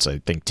cool. It's, I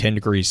think, 10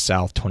 degrees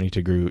south,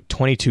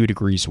 22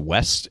 degrees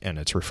west, and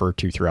it's referred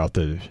to throughout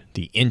the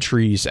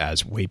entries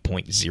as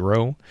waypoint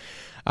 0.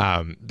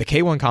 The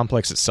K1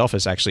 complex itself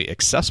is actually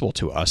accessible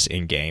to us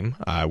in game.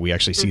 We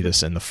actually see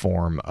this in the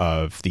form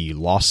of the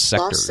lost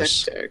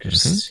sectors.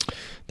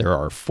 There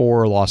are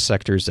 4 lost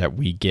sectors that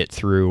we get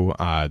through.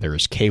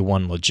 There's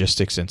K1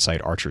 logistics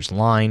inside Archer's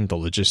Line. The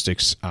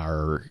logistics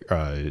are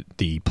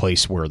the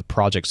place where the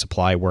project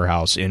supply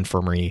warehouse,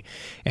 infirmary,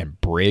 and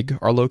brig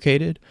are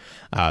located.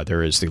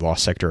 There is the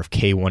lost sector of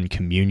K1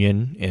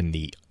 Communion in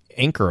the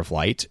Anchor of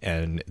Light,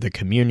 and the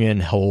Communion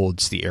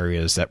holds the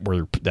areas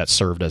that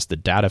served as the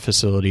data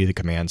facility, the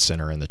command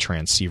center, and the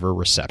transceiver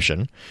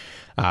reception.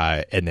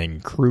 And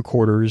then crew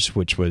quarters,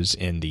 which was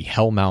in the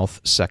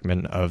Hellmouth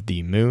segment of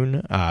the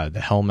moon.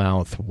 The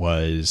Hellmouth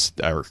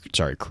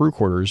crew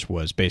quarters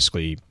was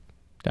basically,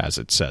 as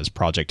it says,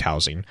 project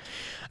housing.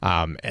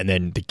 And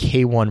then the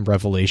K1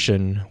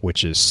 Revelation,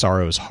 which is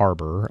Sorrow's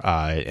Harbor,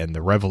 and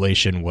the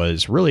Revelation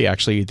was really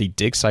actually the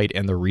dig site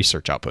and the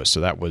research outpost. So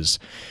that was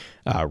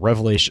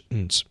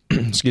Revelations.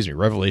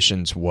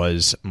 Revelations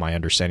was, my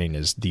understanding,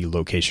 is the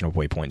location of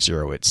Waypoint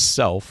 0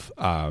 itself.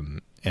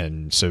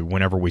 And so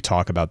whenever we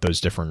talk about those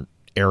different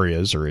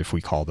areas, or if we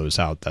call those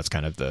out, that's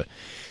kind of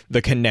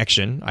the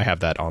connection. I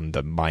have that on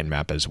the mind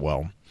map as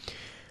well.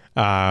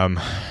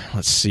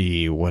 Let's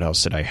see, what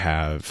else did I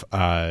have?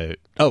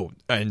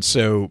 And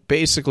so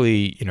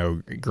basically,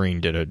 Green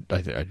did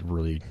I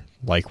really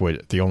like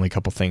what the only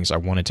couple things I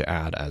wanted to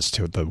add as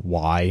to the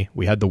why.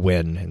 We had the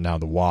when and now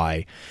the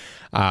why.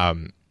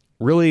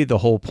 Really, the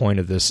whole point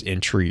of this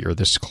entry, or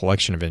this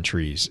collection of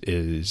entries,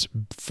 is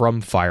from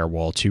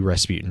Firewall to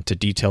Rasputin to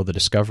detail the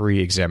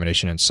discovery,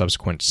 examination, and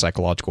subsequent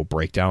psychological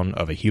breakdown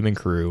of a human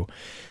crew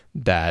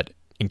that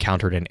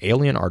encountered an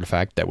alien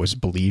artifact that was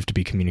believed to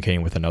be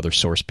communicating with another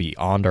source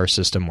beyond our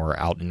system or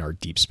out in our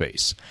deep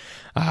space.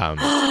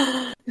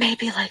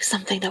 Maybe like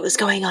something that was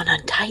going on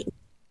Titan.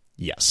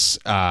 Yes.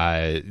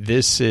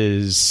 This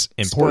is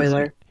important.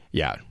 Spoiler.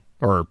 Yeah.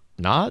 Or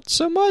not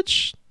so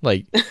much.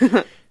 Like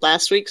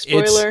last week's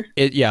spoiler.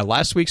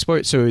 Last week's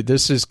spoiler. So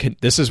this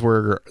is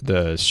where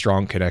the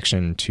strong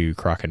connection to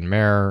Kraken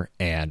Mare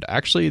and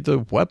actually the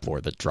web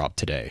lore that dropped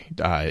today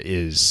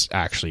is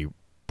actually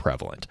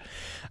prevalent.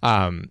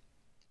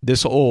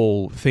 This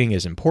whole thing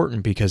is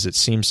important because it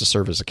seems to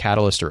serve as a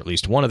catalyst, or at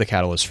least one of the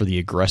catalysts, for the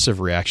aggressive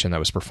reaction that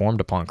was performed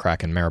upon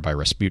Kraken Mare by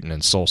Rasputin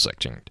and Soul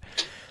Section.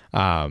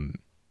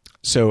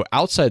 So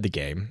outside the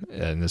game,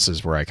 and this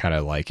is where I kind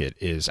of like it,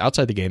 is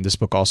outside the game, this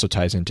book also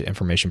ties into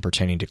information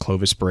pertaining to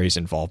Clovis Bray's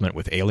involvement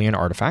with alien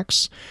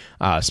artifacts.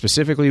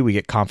 Specifically, we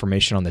get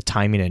confirmation on the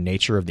timing and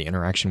nature of the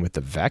interaction with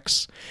the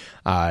Vex.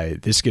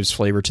 This gives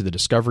flavor to the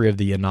discovery of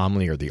the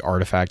anomaly or the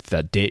artifact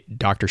that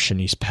Dr.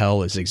 Shanice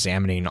Pell is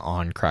examining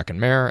on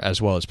Kraken Mare,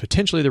 as well as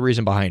potentially the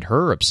reason behind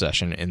her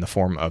obsession in the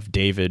form of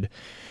David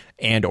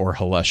and or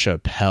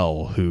Halesha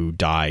Pell, who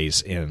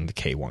dies in the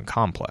K1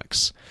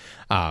 complex.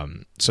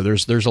 So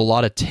there's a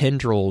lot of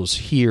tendrils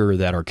here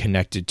that are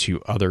connected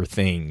to other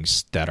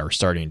things that are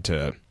starting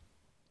to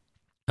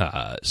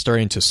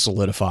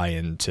solidify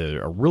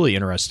into a really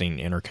interesting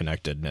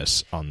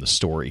interconnectedness on the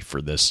story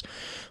for this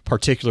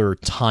particular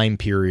time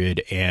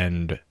period,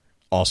 and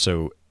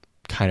also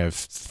kind of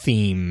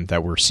theme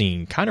that we're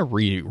seeing kind of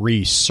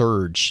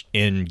resurge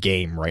in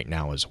game right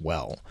now as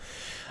well.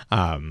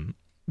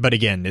 but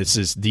again,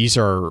 these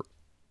are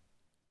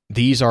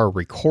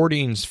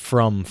recordings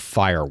from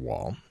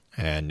Firewall,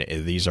 and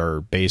these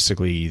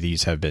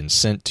have been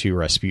sent to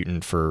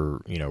Rasputin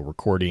for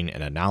recording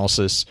and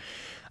analysis.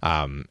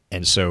 And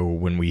so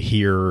when we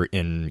hear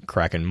in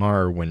Kraken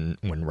Mar when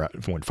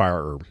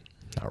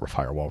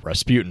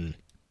Rasputin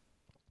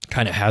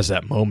kind of has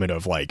that moment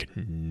of like,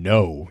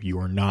 no, you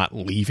are not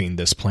leaving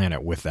this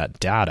planet with that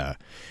data.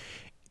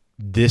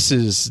 This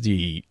is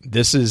the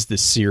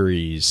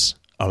series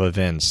of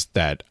events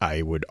that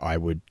I would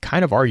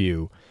kind of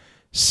argue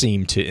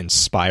seem to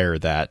inspire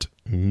that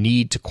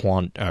need to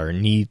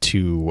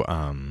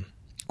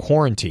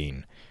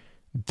quarantine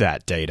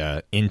that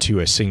data into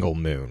a single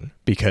moon,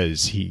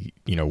 because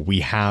we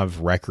have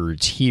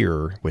records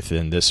here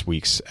within this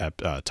week's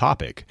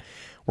topic.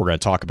 We're going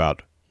to talk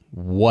about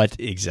what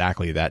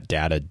exactly that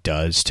data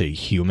does to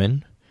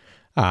human,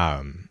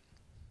 and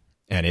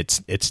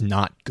it's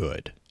not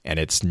good, and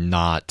it's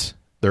not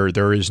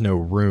there is no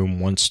room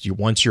once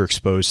you're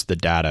exposed to the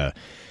data.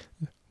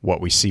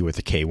 What we see with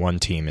the K1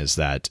 team is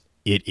that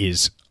it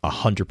is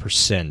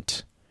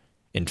 100%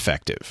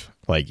 infective.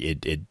 Like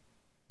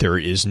there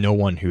is no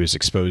one who is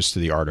exposed to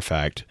the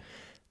artifact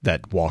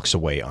that walks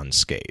away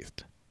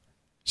unscathed.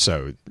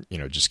 So,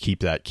 just keep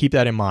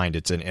that in mind.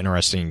 It's an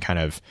interesting kind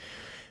of,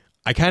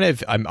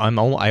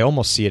 I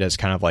almost see it as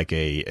kind of like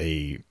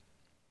a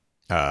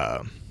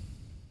not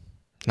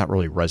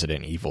really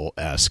Resident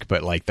Evil-esque,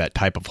 but like that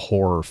type of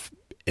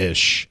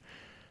horror-ish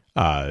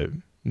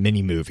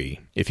mini movie,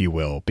 if you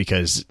will,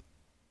 because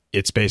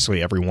it's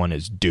basically everyone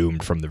is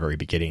doomed from the very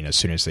beginning as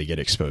soon as they get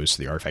exposed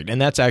to the artifact.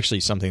 And that's actually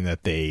something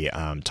that they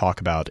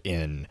talk about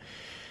in,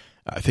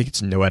 I think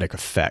it's Noetic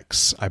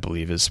Effects, I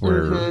believe, is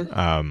where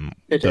one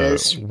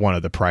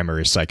of the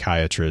primary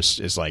psychiatrists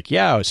is like,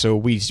 yeah, so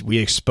we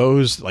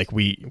exposed, like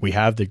we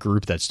have the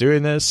group that's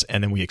doing this,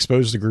 and then we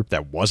exposed the group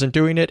that wasn't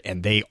doing it,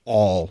 and they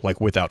all, like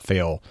without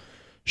fail,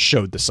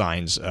 showed the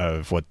signs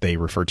of what they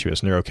refer to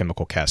as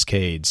neurochemical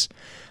cascades,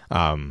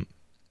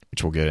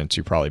 which we'll get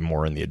into probably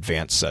more in the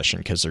advanced session,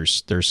 because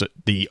there's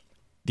the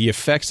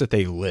effects that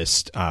they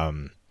list.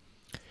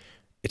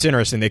 It's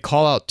interesting. They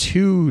call out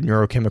 2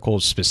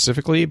 neurochemicals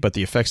specifically, but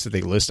the effects that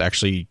they list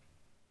actually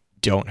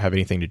don't have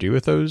anything to do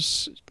with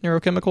those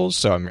neurochemicals.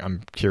 So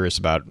I'm curious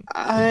about your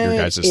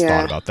guys'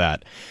 thought about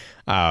that.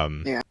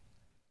 And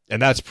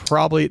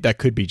that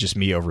could be just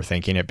me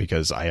overthinking it,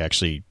 because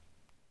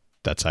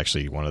that's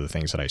actually one of the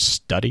things that I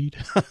studied.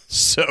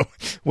 So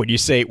when you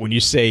say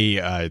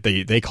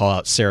they call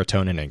out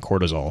serotonin and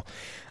cortisol,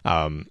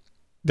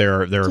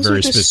 they're those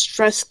very specific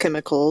stress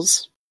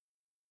chemicals.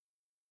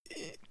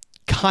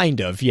 Kind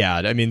of, yeah.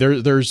 I mean,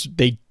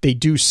 they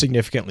do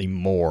significantly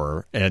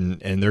more, and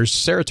there's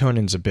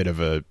serotonin's a bit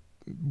of a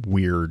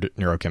weird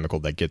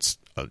neurochemical that gets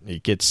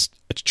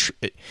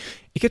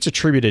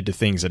attributed to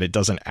things that it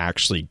doesn't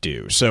actually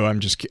do. So I'm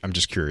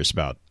just curious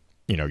about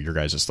your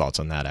guys' thoughts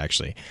on that,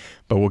 actually,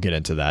 but we'll get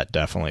into that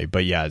definitely.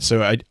 But yeah,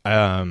 so I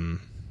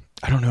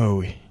don't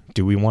know.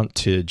 Do we want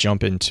to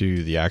jump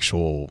into the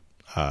actual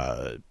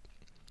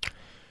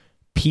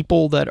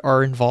people that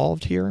are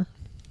involved here?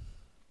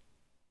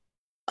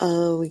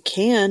 We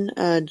can.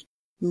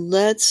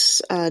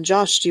 Let's,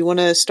 Josh, do you want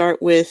to start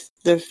with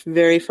the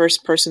very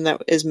first person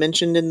that is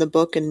mentioned in the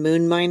book in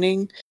moon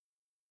mining?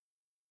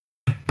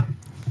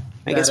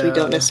 I guess we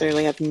don't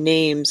necessarily have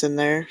names in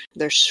there.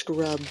 They're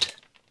scrubbed.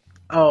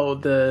 Oh,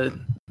 the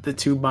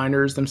 2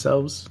 miners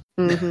themselves?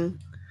 Mm-hmm.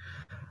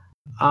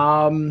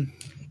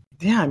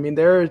 Yeah, I mean,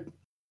 they're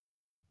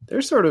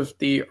sort of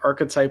the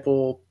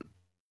archetypal,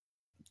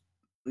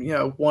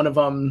 one of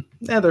them,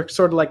 they're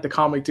sort of like the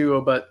comic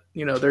duo, but,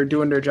 they're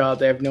doing their job.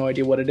 They have no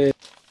idea what it is.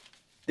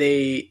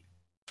 They're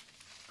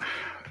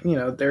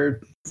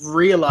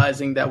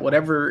realizing that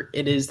whatever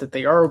it is that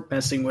they are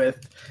messing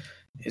with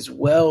is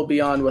well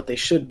beyond what they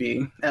should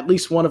be. At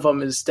least one of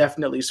them is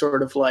definitely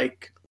sort of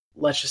like,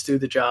 let's just do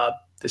the job.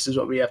 This is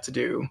what we have to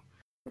do.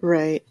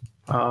 Right.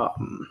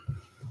 And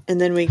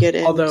then we get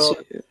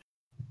into...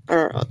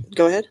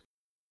 go ahead.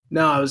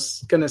 No, I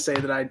was going to say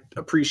that I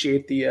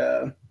appreciate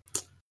the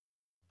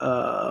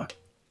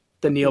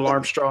Neil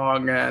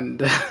Armstrong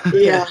and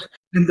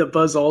and the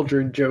Buzz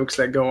Aldrin jokes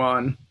that go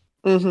on.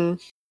 Mm-hmm.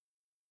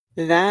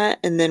 That,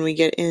 and then we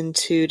get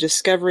into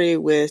Discovery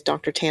with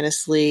Dr.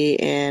 Tanis Lee,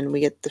 and we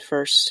get the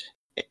first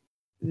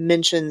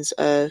mentions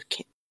of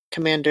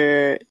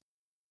Commander...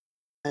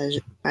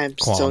 I'm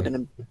Kwong. still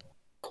going to...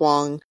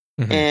 Kwong,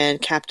 Mm-hmm.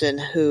 and Captain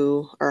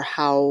Hu, or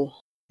How.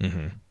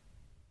 Mm-hmm.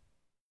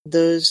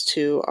 Those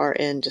 2 are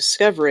in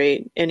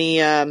Discovery. Any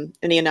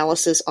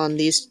analysis on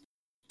these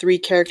 3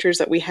 characters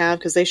that we have,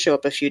 because they show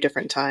up a few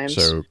different times?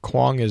 So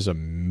Kwong is a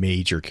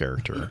major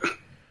character.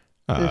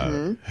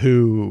 Mm-hmm.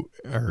 Hu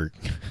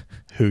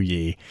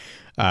Yi.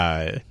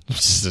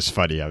 This is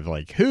funny. I'm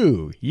like,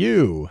 who?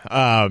 You.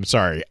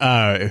 Sorry.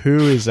 Hu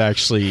is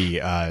actually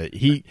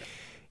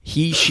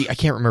she. I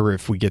can't remember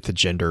if we get the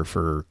gender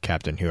for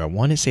Captain Hu. I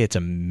want to say it's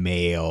a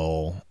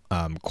male.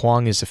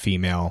 Kwong is a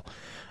female.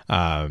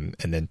 And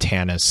then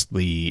Tanis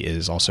Lee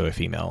is also a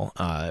female,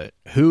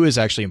 who is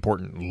actually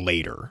important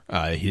later.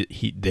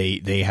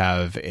 They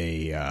have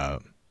a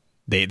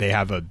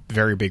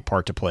very big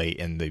part to play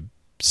in the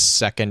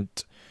second,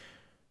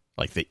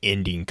 like the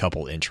ending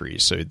couple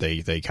entries. So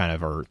they kind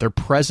of they're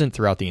present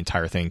throughout the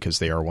entire thing because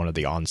they are one of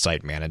the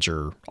on-site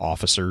manager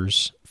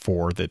officers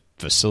for the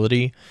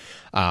facility.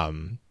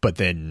 But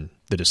then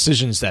the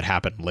decisions that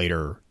happen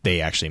later,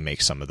 they actually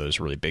make some of those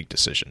really big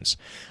decisions.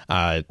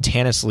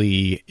 Tanis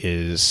Lee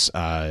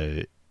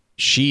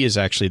she is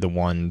actually the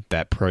one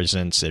that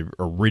presents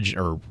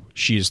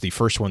she is the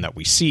first one that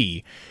we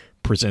see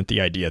present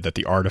the idea that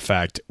the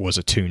artifact was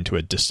attuned to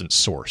a distant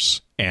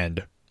source.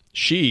 And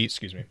she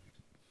says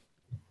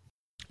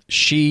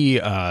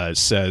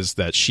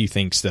that she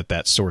thinks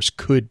that source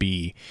could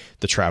be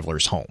the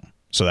traveler's home.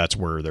 So that's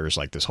where there's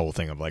like this whole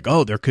thing of like,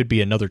 oh, there could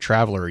be another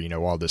traveler,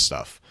 all this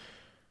stuff.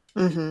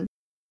 Mm-hmm.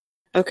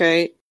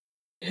 Okay.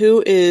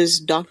 Who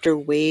is Dr.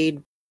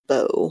 Wade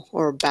Bow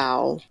or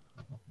Bow?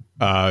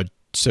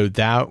 So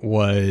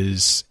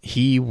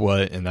he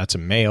was, and that's a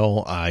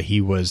male.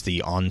 He was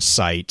the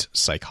on-site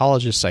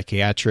psychologist,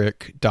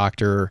 psychiatric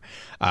doctor.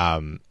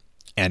 And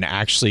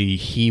actually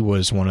he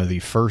was one of the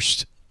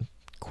first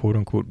quote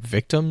unquote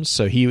victims.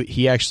 So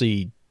he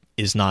actually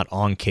is not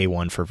on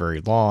K1 for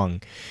very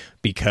long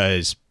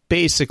because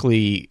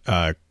basically,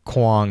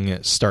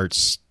 Kwong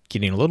starts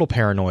getting a little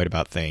paranoid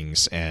about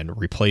things and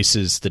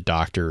replaces the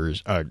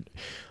doctors. A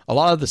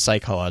lot of the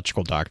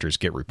psychological doctors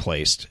get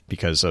replaced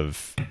because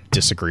of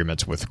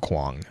disagreements with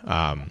Kwong.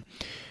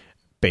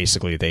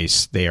 Basically,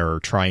 they are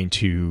trying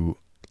to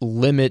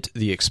limit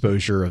the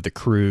exposure of the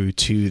crew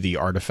to the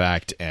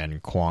artifact,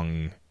 and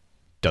Kwong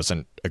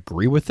doesn't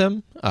agree with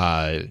them.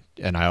 And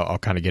I'll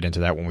kind of get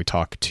into that when we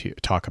talk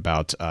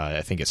about,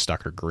 I think it's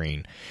Dr.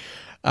 Green.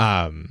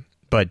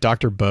 But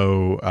Dr.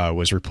 Bow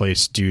was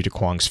replaced due to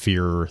Kwong's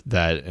fear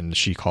that, and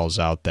she calls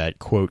out that,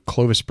 quote,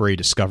 Clovis Bray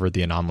discovered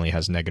the anomaly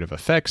has negative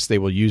effects. They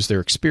will use their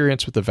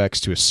experience with the Vex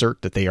to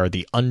assert that they are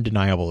the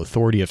undeniable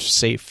authority of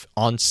safe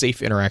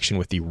interaction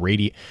with the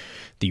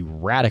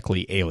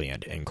radically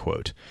alien, end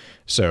quote.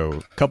 So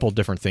a couple of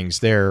different things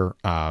there.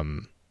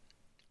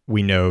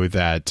 We know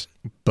that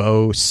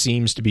Bow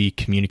seems to be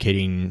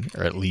communicating,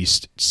 or at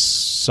least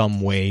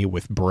some way,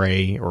 with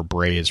Bray, or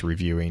Bray is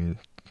reviewing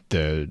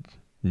the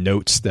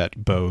notes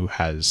that Bow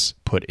has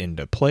put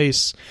into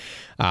place.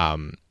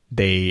 Kwong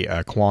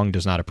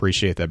does not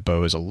appreciate that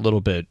Bow is a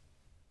little bit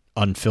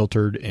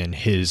unfiltered in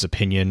his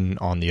opinion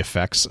on the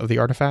effects of the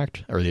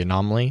artifact or the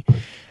anomaly.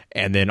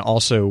 And then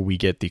also we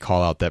get the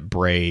call out that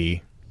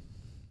Bray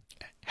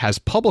has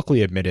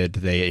publicly admitted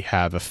they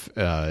have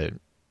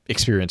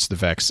experienced the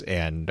Vex,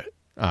 and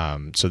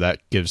so that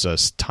gives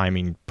us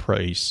timing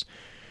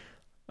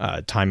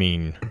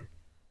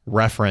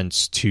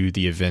reference to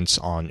the events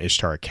on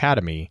Ishtar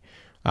Academy,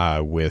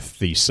 with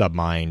the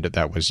submind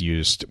that was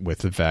used with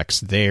the Vex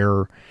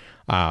there,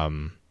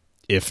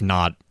 if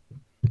not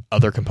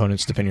other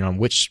components, depending on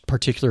which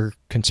particular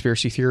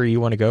conspiracy theory you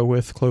want to go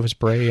with, Clovis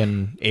Bray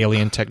and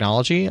alien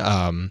technology.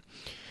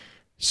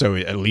 So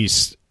at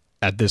least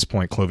at this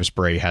point, Clovis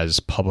Bray has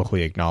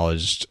publicly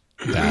acknowledged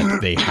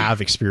that they have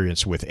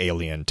experience with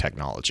alien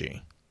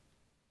technology.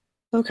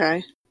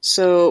 Okay.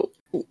 So,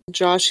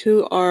 Josh,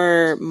 who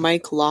are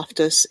Mike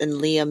Loftus and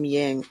Liam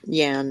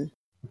Yan?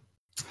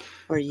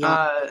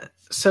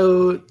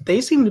 So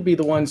they seem to be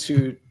the ones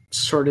who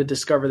sort of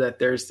discover that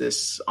there's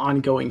this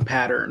ongoing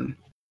pattern,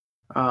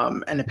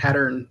 and the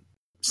pattern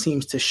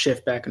seems to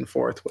shift back and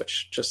forth,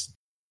 which just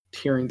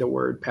hearing the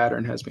word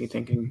pattern has me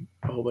thinking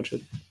a whole bunch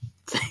of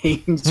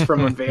things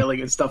from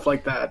Unveiling and stuff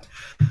like that.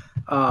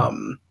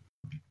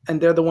 And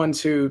they're the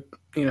ones who,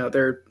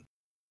 they're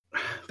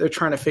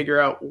trying to figure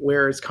out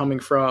where it's coming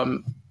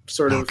from,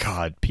 sort of. Oh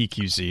God,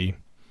 PQZ.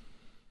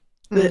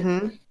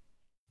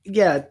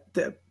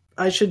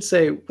 I should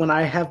say, when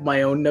I have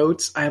my own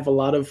notes, I have a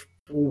lot of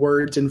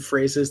words and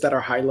phrases that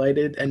are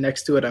highlighted, and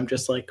next to it, I'm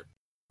just like,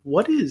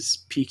 what is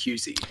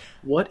PQZ?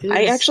 What is...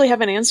 I actually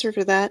have an answer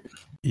for that.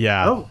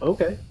 Yeah. Oh,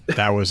 okay.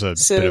 That was a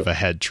bit of a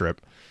head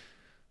trip.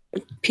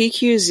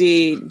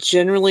 PQZ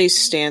generally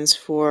stands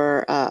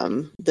for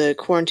the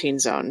quarantine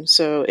zone.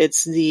 So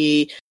it's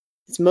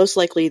most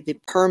likely the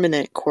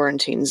permanent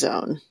quarantine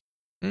zone.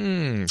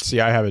 See,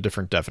 I have a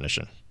different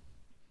definition.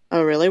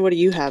 Oh, really? What do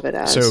you have it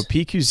as? So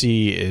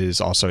PQZ is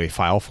also a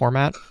file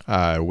format,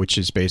 which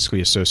is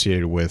basically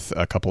associated with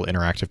a couple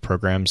interactive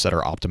programs that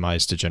are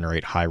optimized to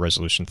generate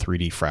high-resolution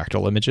 3D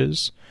fractal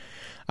images.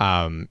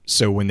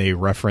 So when they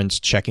reference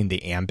checking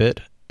the ambit,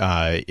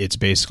 it's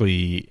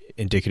basically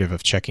indicative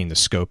of checking the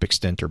scope,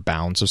 extent, or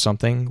bounds of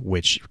something,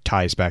 which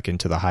ties back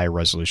into the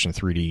high-resolution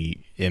 3D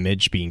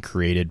image being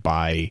created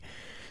by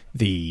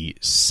the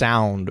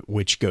sound,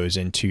 which goes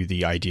into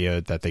the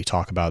idea that they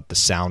talk about the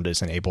sound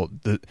isn't able...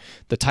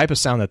 The type of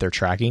sound that they're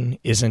tracking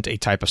isn't a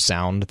type of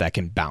sound that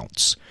can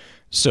bounce.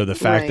 So the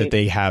fact that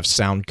they have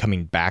sound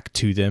coming back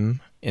to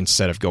them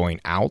instead of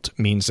going out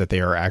means that they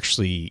are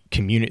actually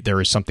there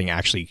is something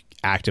actually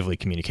actively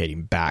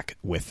communicating back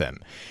with them.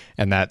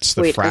 And that's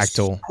the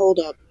fractal. Hold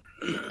up.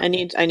 I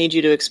need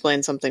you to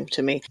explain something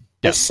to me.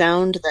 Yeah. A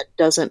sound that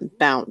doesn't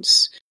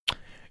bounce.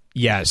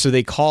 Yeah, so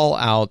they call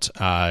out,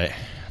 I'm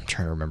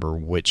trying to remember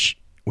which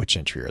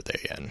entry are they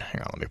in.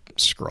 Hang on, let me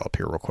scroll up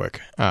here real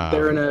quick.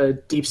 They're in a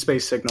deep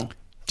space signal.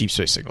 Deep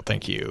space signal,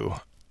 thank you.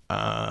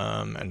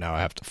 And now I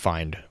have to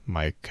find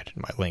my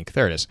link.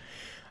 There it is.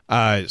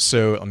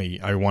 So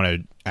I want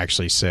to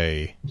actually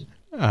say,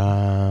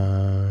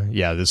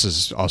 this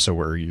is also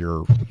where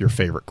your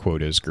favorite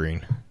quote is,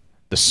 Green.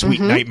 The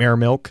sweet nightmare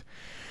milk.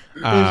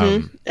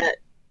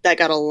 That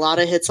got a lot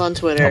of hits on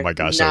Twitter. Oh my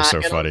gosh, that was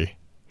so funny.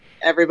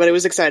 Everybody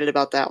was excited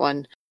about that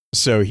one.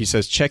 So he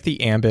says, check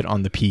the ambit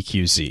on the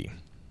PQZ.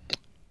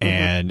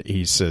 And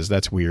he says,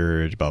 that's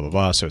weird, blah, blah,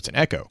 blah. So it's an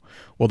echo.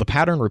 Well, the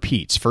pattern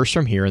repeats, first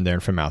from here and then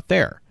from out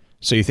there.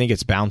 So you think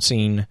it's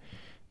bouncing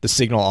the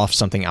signal off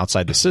something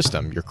outside the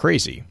system. You're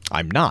crazy.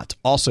 I'm not.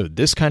 Also,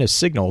 this kind of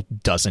signal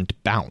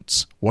doesn't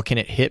bounce. What can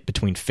it hit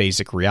between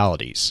phasic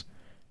realities?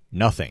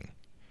 Nothing.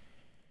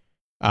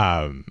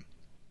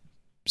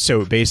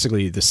 So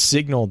basically, the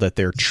signal that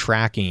they're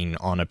tracking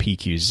on a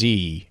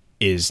PQZ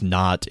is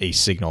not a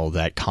signal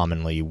that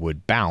commonly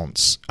would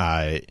bounce.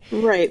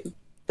 Right,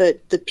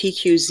 but the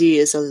PQZ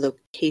is a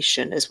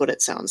location, is what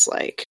it sounds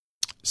like.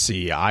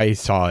 See, I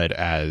saw it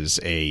as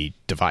a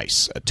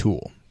device, a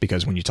tool,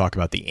 because when you talk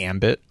about the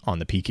ambit on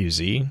the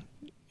PQZ,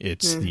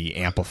 it's the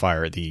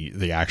amplifier,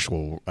 the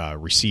actual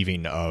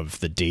receiving of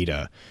the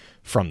data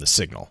from the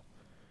signal.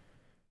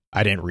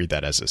 I didn't read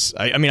that as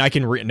I mean, I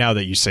can now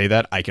that you say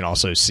that, I can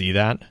also see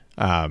that.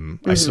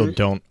 I still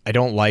don't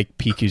like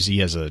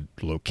PQZ as a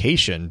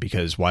location,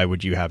 because why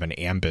would you have an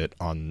ambit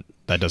on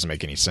that? Doesn't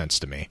make any sense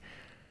to me.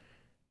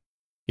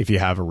 If you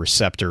have a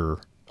receptor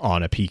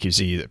on a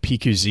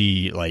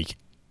PQZ, like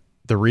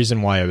the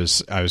reason why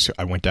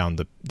I went down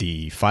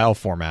the file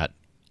format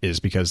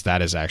is because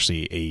that is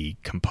actually a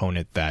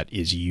component that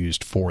is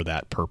used for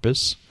that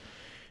purpose.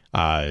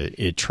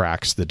 It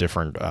tracks the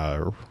different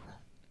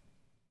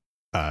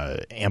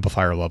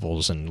amplifier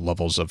levels and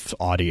levels of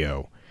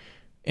audio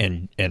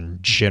and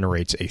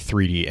generates a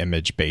 3D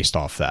image based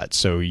off that.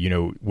 So,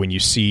 when you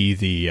see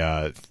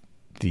the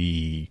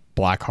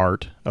black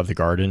heart of the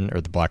garden,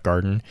 or the black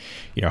garden,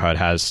 how it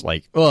has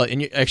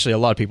actually a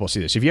lot of people see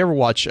this. If you ever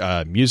watch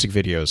music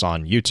videos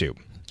on YouTube,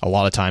 a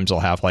lot of times they'll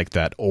have like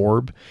that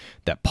orb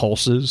that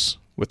pulses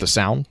with the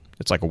sound.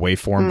 It's like a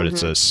waveform, but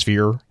it's a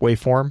sphere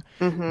waveform.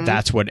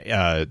 That's what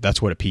a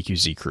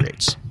PQZ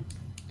creates.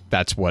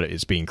 That's what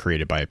is being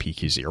created by a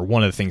PQZ, or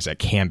one of the things that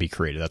can be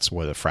created. That's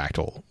what a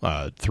fractal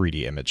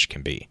 3D image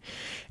can be.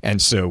 And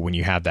so when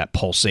you have that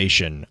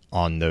pulsation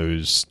on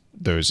those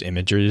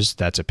images,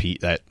 that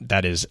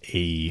is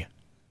a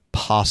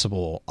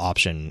possible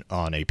option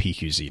on a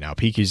PQZ. Now,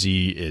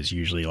 PQZ is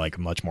usually like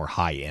much more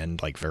high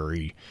end, like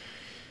very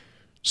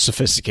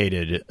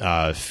sophisticated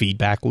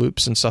feedback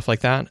loops and stuff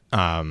like that.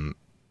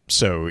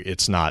 So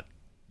it's not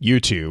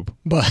YouTube,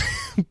 but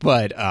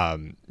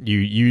you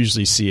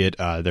usually see it.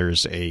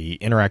 There's a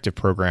interactive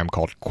program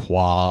called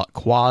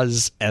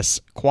Quaz-SZ,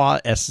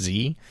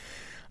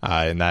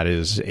 and that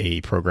is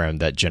a program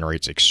that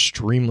generates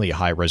extremely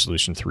high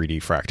resolution 3D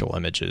fractal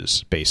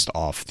images based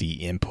off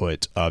the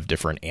input of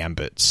different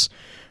ambits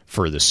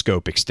for the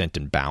scope, extent,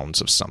 and bounds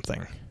of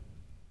something.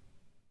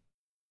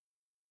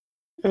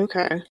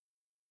 Okay.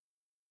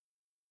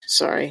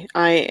 Sorry,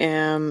 I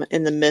am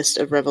in the midst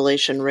of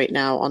Revelation right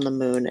now on the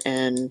moon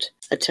and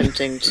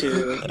attempting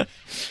to.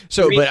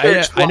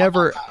 I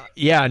never.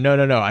 Yeah, no.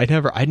 I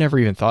never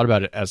even thought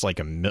about it as like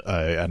an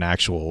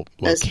actual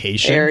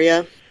location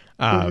area.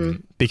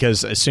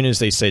 Because as soon as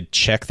they said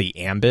check the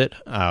ambit,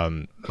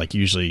 like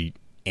usually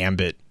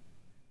ambit.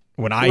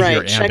 When I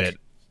hear ambit.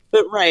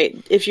 But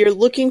if you're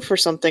looking for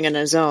something in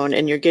a zone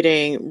and you're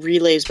getting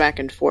relays back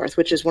and forth,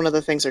 which is one of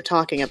the things they're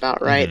talking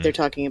about, right? They're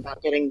talking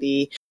about getting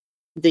the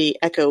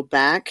echo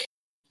back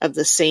of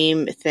the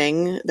same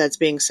thing that's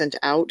being sent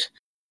out,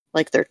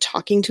 like they're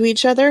talking to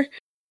each other.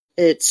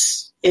 It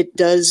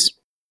does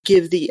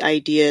give the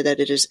idea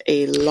that it is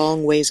a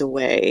long ways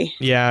away.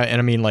 Yeah, and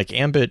I mean, like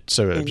ambit.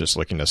 So I'm just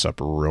looking this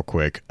up real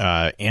quick.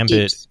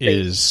 Ambit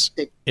is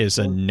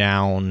a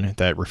noun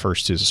that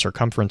refers to the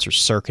circumference or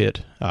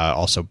circuit,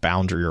 also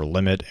boundary or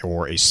limit,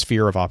 or a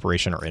sphere of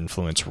operation or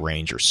influence,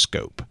 range or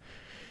scope.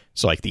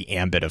 So like the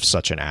ambit of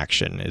such an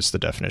action is the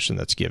definition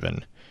that's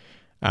given.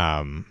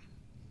 I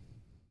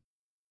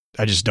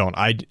just don't.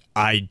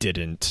 I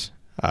didn't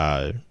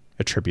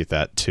attribute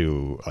that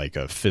to like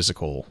a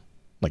physical,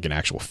 like an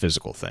actual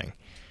physical thing,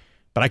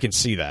 but I can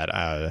see that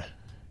a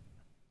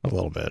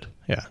little bit.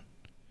 Yeah.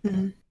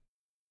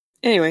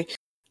 Anyway,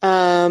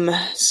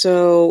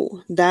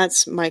 so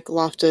that's Mike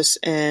Loftus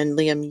and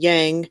Liam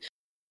Yang.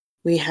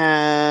 We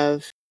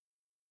have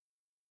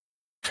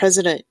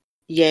President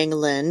Yang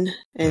Lin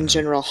and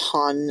General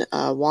Han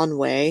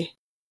Wanwei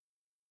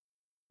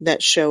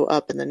that show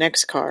up in the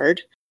next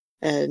card,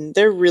 and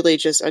they're really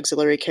just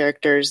auxiliary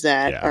characters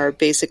that are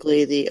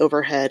basically the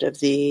overhead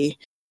of the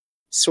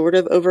sort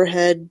of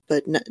overhead,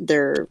 but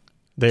they're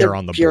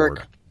on the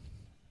board.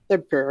 They're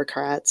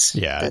bureaucrats.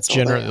 Yeah, That's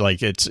generally,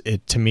 like it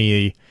to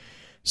me.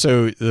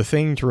 So the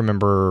thing to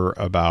remember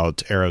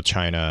about Aero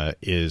China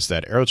is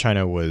that Aero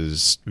China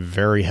was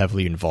very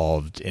heavily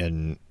involved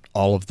in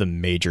all of the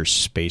major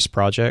space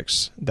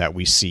projects that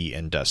we see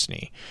in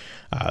Destiny.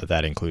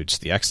 That includes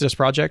the Exodus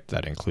project.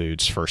 That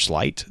includes First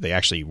Light. They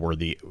actually were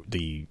the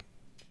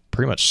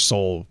pretty much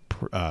sole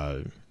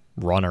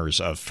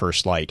runners of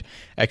First Light.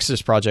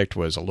 Exodus project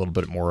was a little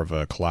bit more of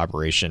a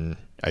collaboration.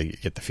 I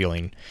get the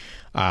feeling,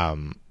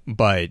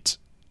 but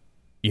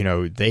you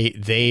know,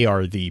 they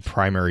are the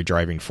primary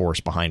driving force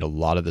behind a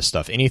lot of the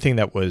stuff. Anything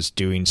that was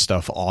doing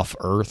stuff off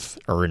Earth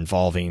or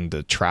involving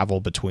the travel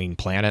between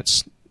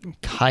planets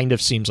kind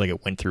of seems like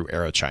it went through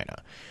Aero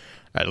China,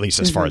 at least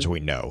as far as we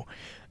know.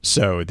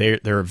 So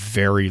they're a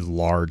very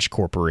large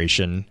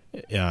corporation,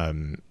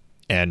 and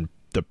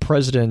the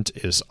president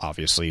is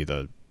obviously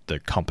the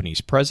company's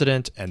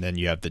president, and then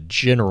you have the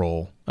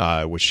general,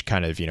 which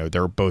kind of, you know,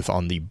 they're both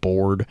on the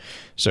board.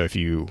 So if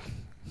you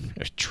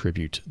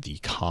attribute the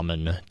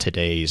common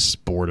today's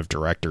board of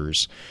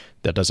directors,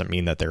 that doesn't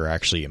mean that they're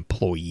actually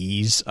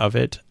employees of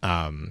it.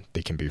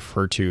 They can be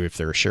referred to if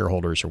they're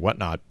shareholders or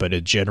whatnot, but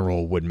a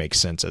general would make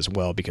sense as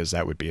well, because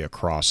that would be a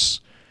cross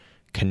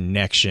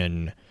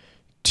connection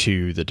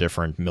to the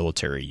different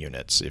military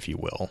units, if you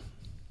will.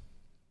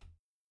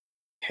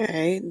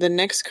 Okay, the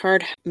next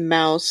card,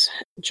 Mouse.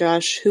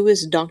 Josh, who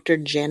is Dr.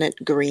 Janet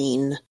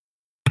Green?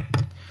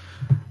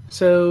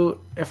 So,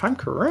 if I'm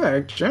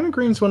correct, Janet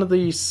Green's one of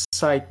the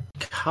psychiatrists,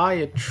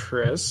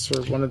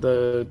 or one of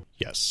the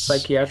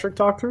psychiatric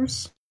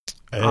doctors.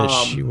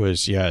 She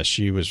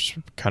was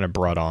kind of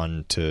brought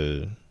on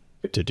to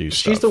do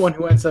stuff. She's the one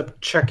who ends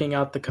up checking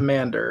out the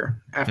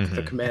commander after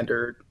the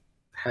commander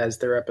has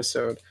their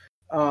episode.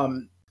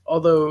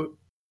 Although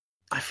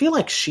I feel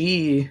like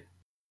she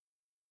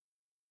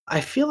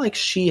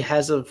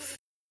has a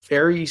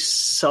very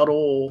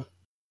subtle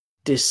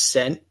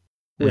dissent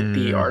with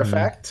the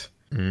artifact.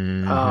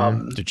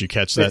 Did you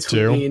catch that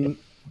too?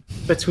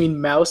 Between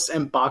Mouse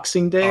and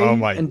Boxing Day. Oh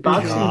my and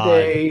Boxing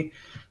Day,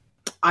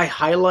 I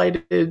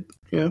highlighted,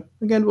 you know,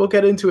 again, we'll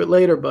get into it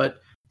later,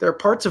 but there are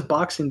parts of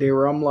Boxing Day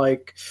where I'm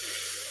like,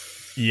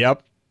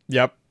 Yep.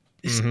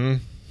 This is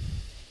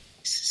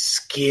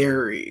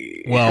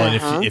scary. Well,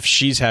 and if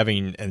she's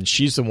having, and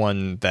she's the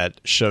one that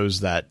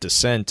shows that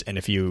dissent, and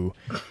if you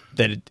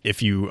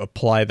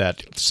apply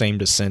that same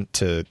dissent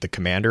to the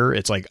commander,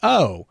 it's like,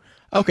 oh,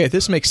 okay,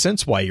 this makes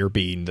sense why you're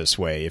being this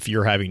way if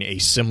you're having a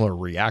similar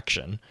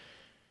reaction.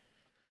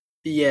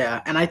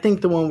 Yeah, and I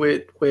think the one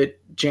with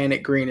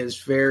Janet Green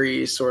is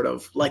very sort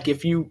of like,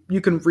 if you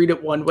can read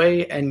it one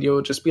way and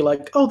you'll just be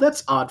like, oh,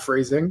 that's odd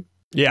phrasing.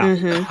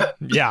 Yeah.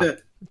 Yeah.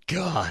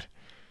 God.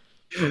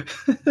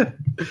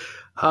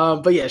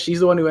 But yeah, she's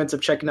the one who ends up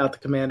checking out the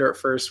commander at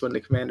first, when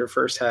the commander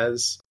first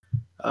has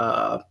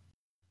her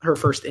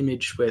first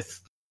image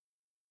with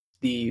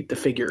the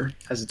figure,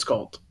 as it's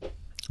called.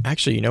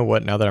 Actually, you know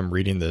what? Now that I'm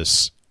reading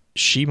this,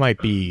 she might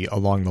be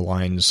along the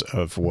lines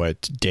of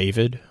what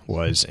David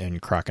was in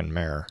Kraken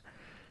Mare,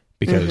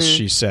 because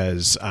she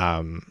says,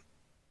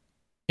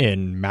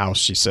 in Mouse,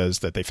 she says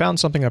that they found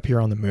something up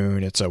here on the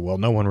moon. It's well,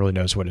 no one really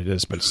knows what it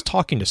is, but it's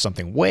talking to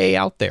something way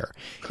out there.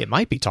 It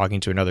might be talking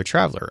to another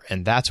traveler,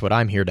 and that's what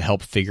I'm here to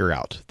help figure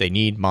out. They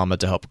need Mama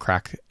to help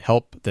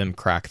them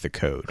crack the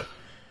code.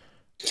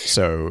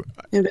 So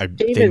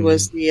David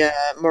was the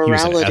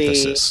morality. He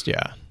was an ethicist,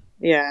 yeah.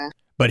 Yeah.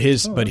 But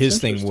his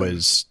thing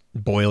was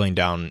boiling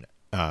down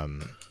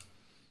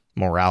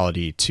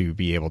morality to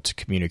be able to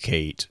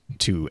communicate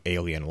to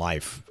alien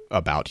life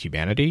about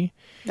humanity.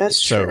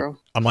 That's true.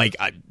 I'm like,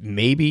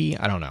 maybe,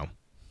 I don't know.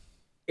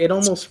 It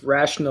almost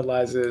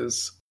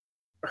rationalizes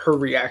her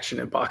reaction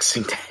in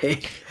Boxing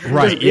Day.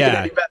 Right,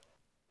 yeah. It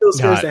still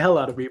scares the hell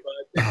out of me.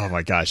 But oh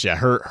my gosh, yeah.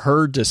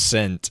 Her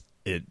dissent,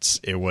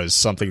 it was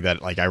something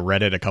that, like, I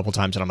read it a couple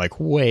times and I'm like,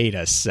 wait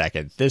a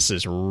second, this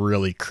is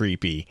really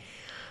creepy.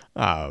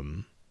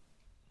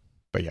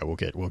 But yeah, we'll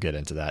get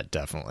into that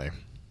definitely.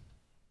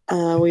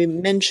 We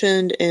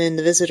mentioned in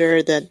The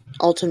Visitor that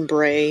Alton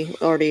Bray,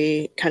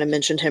 already kind of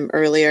mentioned him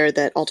earlier,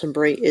 that Alton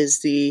Bray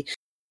is the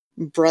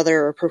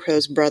brother or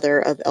proposed brother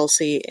of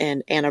Elsie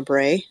and Anna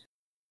Bray,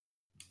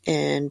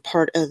 and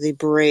part of the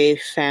Bray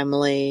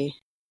family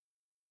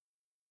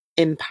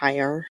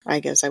empire,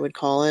 I guess I would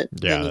call it.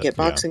 Yeah, then you get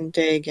Boxing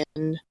Day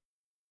again.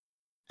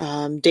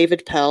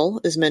 David Pell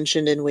is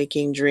mentioned in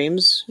Waking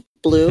Dreams.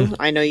 Blue,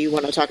 I know you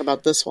want to talk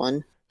about this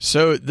one.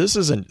 So this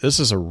is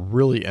a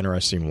really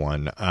interesting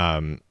one.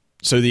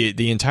 So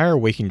the entire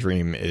Waking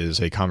Dream is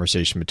a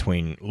conversation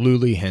between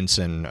Luli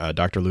Henson,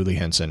 Dr. Luli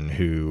Henson,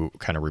 who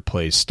kind of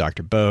replaced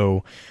Dr.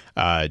 Bow,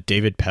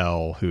 David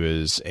Pell, who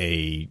is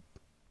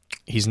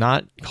he's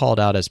not called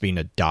out as being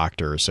a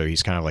doctor, so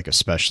he's kind of like a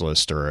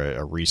specialist or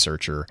a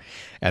researcher,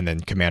 and then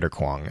Commander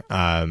Kwong.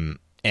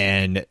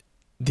 And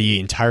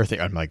the entire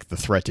thing, I'm like, the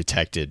threat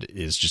detected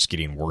is just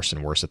getting worse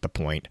and worse at the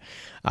point.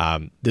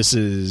 This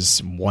is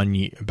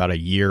about a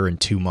year and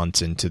 2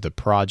 months into the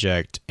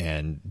project,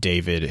 and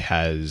David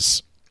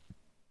has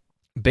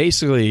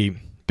basically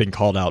been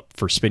called out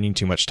for spending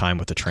too much time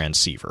with the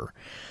transceiver.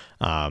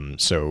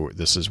 So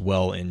this is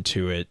well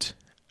into it.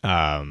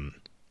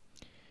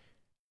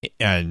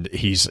 And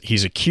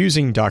he's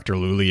accusing Dr.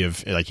 Luli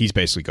of, like, he's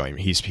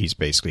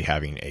basically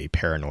having a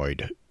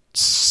paranoid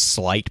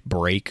slight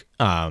break.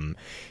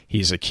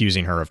 He's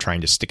accusing her of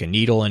trying to stick a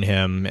needle in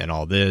him and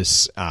all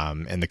this.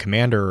 And the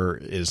commander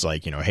is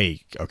like,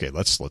 hey, okay,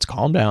 let's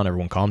calm down.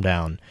 Everyone calm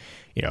down.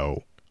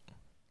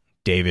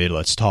 David,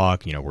 let's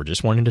talk. We're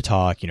just wanting to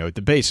talk.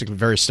 The basic,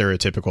 very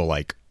stereotypical,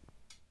 like,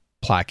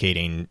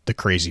 placating the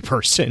crazy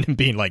person and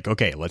being like,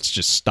 okay, let's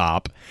just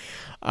stop.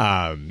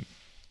 And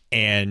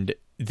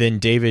then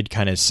David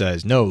kind of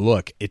says, no,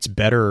 look, it's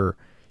better.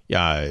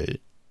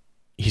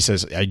 He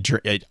says,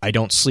 I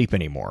don't sleep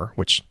anymore,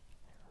 which,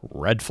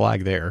 red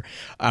flag there.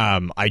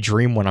 I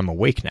dream when I'm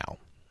awake now.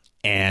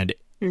 And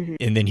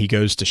and then he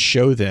goes to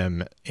show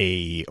them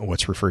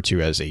what's referred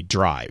to as a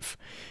drive.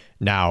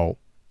 Now,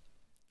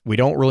 we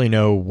don't really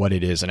know what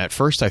it is. And at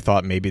first I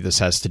thought maybe this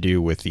has to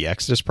do with the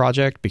Exodus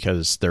project,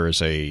 because there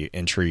is a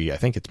entry, I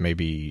think it's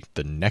maybe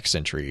the next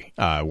entry,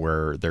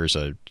 where there's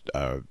a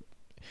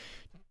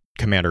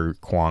Commander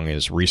Kwong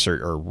is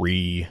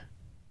reciting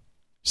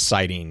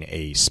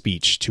a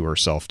speech to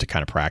herself to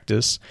kind of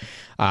practice.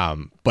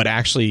 But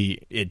actually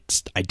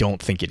I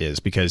don't think it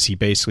is, because he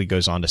basically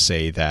goes on to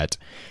say that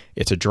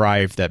it's a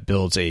drive that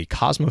builds a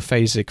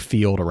cosmophasic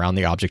field around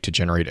the object to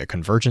generate a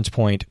convergence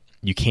point.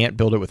 You can't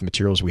build it with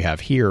materials we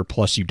have here.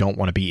 Plus, you don't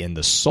want to be in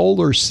the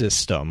solar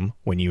system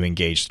when you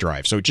engage the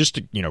drive. So just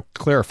to,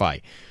 clarify,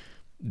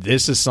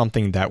 this is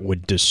something that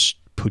would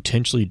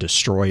potentially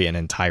destroy an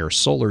entire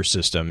solar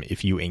system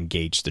if you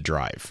engage the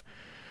drive.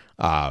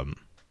 That's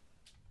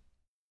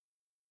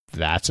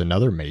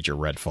another major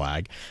red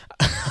flag,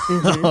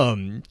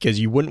 because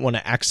you wouldn't want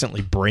to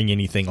accidentally bring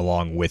anything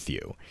along with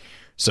you.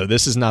 So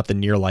this is not the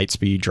near light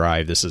speed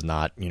drive. This is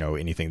not,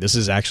 anything. This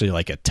is actually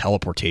like a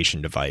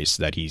teleportation device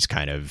that he's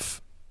kind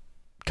of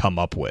come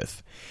up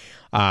with.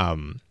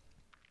 And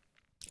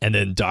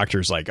then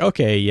Doctor's like,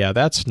 okay, yeah,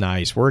 that's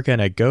nice. We're going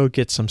to go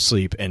get some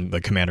sleep. And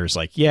the commander's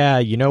like, yeah,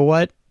 you know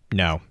what?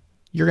 No,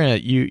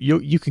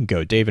 you can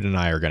go. David and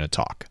I are going to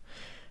talk.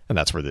 And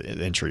that's where the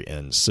entry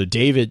ends. So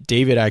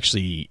David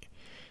actually,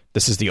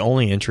 this is the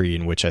only entry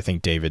in which I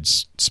think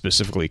David's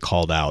specifically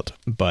called out,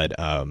 but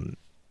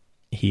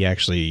he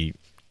actually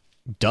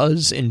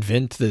does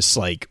invent this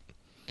like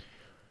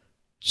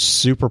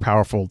super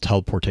powerful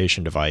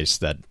teleportation device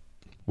that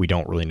we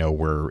don't really know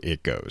where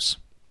it goes.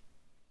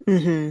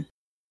 The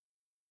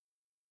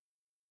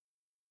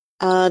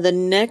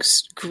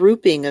next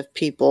grouping of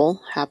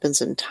people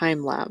happens in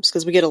time lapse,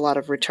 because we get a lot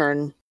of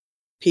return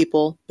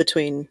people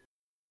between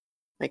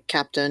like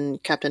Captain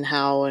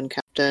Hao and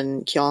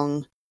Captain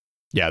Kyung.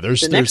 Yeah,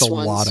 there's a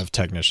lot of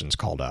technicians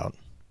called out.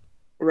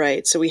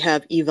 Right. So we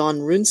have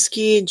Ivan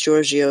Runsky,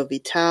 Giorgio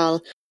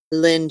Vital,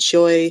 Lin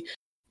Choi,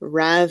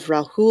 Rav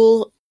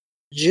Rahul,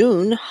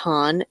 June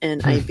Han,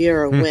 and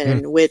Ibira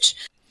Win, which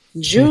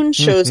June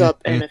shows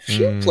up in a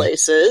few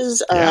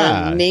places.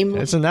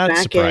 Isn't that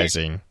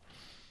surprising?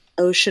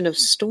 Ocean of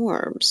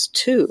Storms,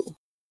 too,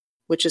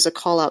 which is a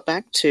call out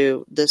back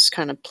to this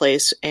kind of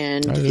place.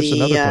 And there's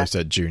another place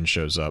that June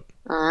shows up.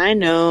 I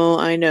know.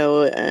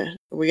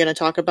 We're going to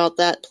talk about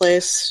that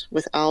place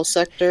with Owl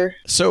Sector.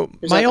 So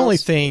my only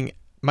thing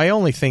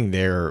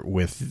there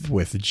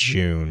with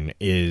June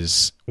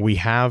is we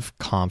have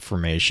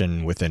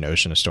confirmation within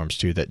Ocean of Storms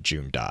 2 that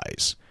June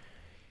dies.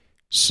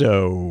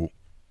 So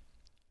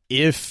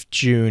if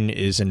June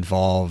is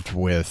involved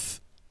with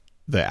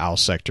the Owl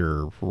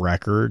Sector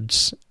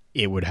records,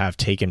 it would have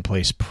taken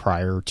place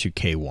prior to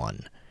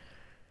K1.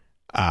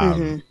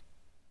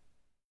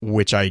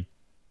 Which I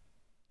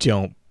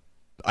don't.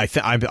 I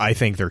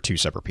think they're two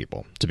separate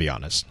people, to be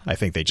honest. I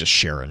think they just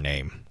share a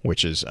name,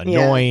 which is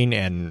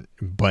annoying,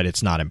 but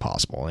it's not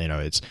impossible.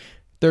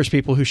 There's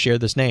people who share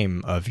this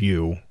name of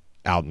you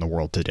out in the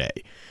world today.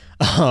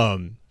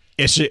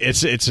 It's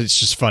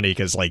just funny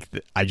because like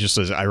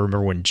I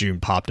remember when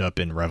June popped up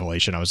in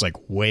Revelation, I was like,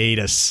 wait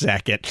a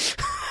second,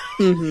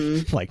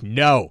 like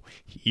no,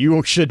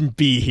 you shouldn't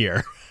be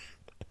here.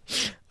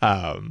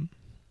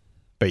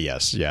 But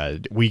yes, yeah,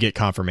 we get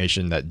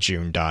confirmation that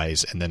June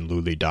dies, and then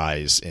Luli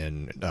dies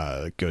in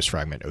Ghost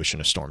Fragment Ocean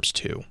of Storms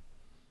 2.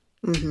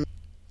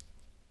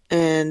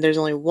 And there's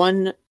only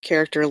one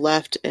character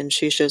left, and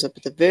she shows up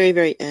at the very,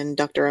 very end,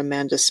 Dr.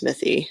 Amanda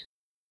Smithy.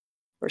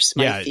 Or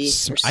Smithy.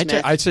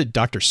 Yeah, I'd say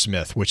Dr.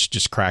 Smith, which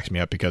just cracks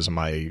me up because of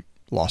my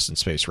Lost in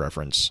Space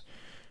reference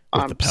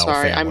with the Pell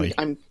family.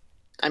 I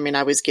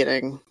was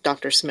getting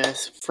Dr.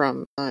 Smith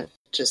from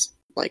just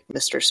like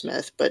Mr.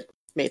 Smith, but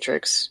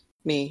Matrix.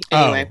 Me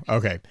anyway. Oh,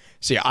 okay.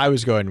 See, I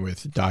was going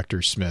with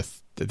Dr.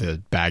 Smith,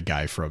 the bad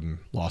guy from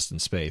Lost in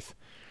Space.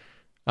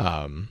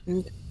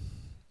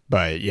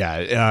 But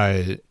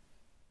yeah,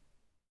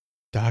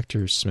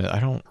 Dr. Smith. I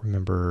don't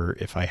remember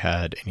if I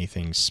had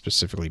anything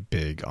specifically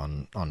big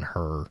on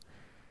her.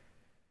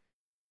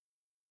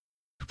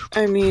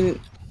 I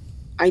mean,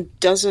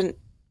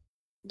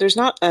 there's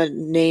not a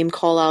name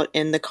call out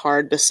in the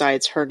card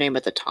besides her name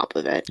at the top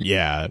of it.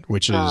 Yeah,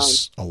 which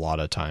is a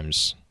lot of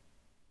times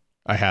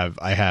I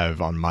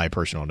have on my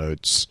personal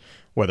notes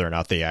whether or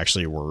not they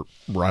actually were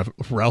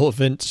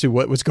relevant to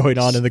what was going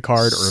on in the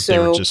card, or if they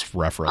were just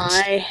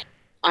referenced.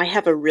 I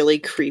have a really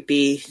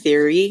creepy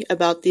theory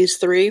about these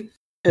three,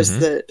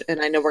 because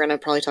and I know we're going to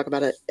probably talk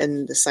about it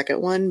in the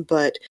second one,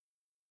 but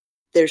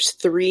there's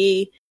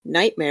 3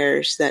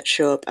 nightmares that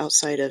show up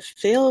outside of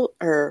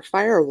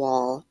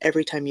Firewall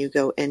every time you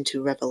go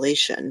into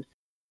Revelation,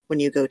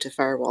 when you go to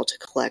Firewall to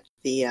collect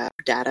the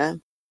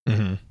data.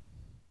 Mm-hmm.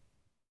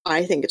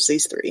 I think it's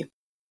these 3.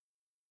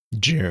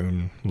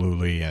 June,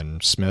 Luli,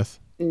 and Smith?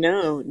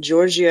 No,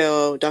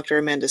 Giorgio, Dr.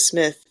 Amanda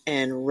Smith,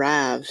 and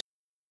Rav,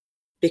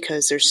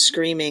 because they're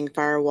screaming,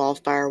 "Firewall,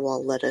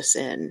 Firewall, let us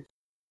in."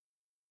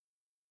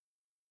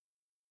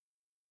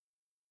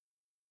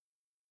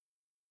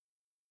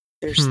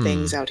 There's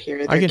things out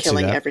here. They're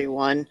killing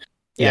everyone.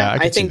 Yeah,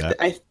 I think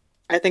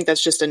I think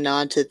that's just a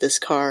nod to this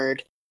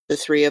card. The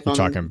 3 of them.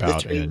 You're talking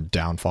about in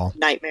Downfall?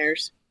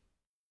 Nightmares.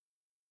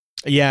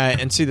 Yeah,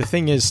 and see, the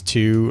thing is,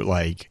 too,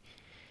 like,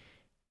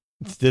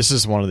 this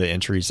is one of the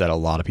entries that a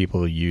lot of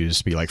people use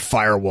to be like,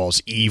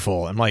 Firewall's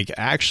evil. I'm like,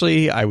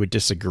 actually, I would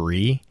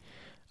disagree.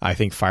 I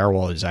think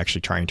Firewall is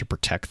actually trying to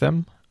protect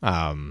them.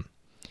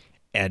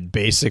 And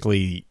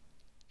basically,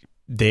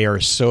 they are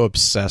so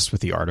obsessed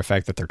with the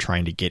artifact that they're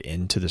trying to get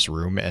into this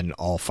room, and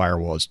all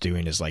Firewall is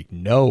doing is like,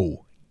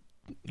 no,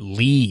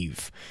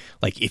 leave.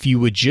 Like, if you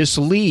would just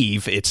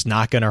leave, it's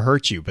not going to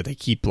hurt you. But they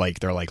keep like,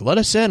 they're like, let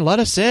us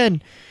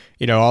in,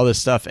 you know, all this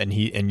stuff. And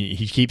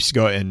he keeps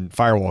going, and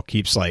Firewall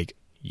keeps like,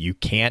 you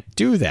can't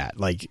do that.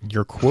 Like,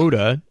 your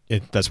quota,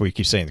 that's what he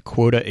keeps saying, the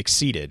quota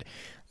exceeded.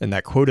 And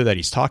that quota that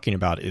he's talking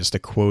about is the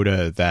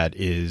quota that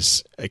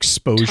is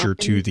exposure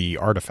to the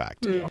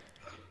artifact.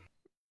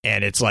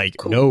 And it's like,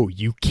 no,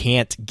 you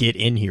can't get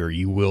in here.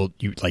 You will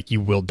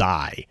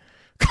die.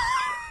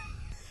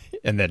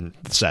 And then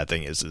the sad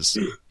thing is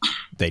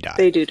they die.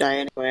 They do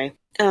die anyway.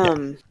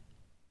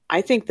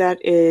 I think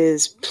that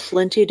is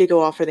plenty to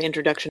go off for the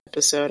introduction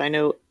episode. I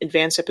know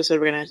advanced episode,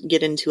 we're going to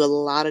get into a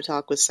lot of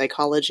talk with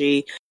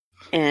psychology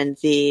and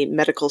the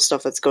medical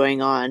stuff that's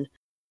going on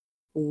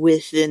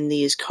within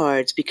these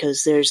cards,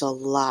 because there's a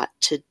lot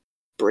to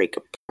break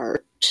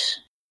apart.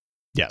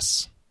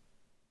 Yes.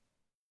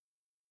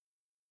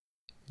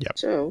 Yep.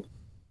 So,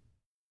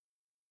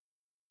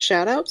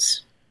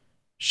 shout-outs?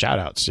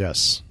 Shout-outs,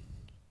 yes.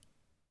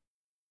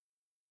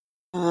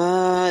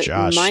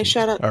 Josh, my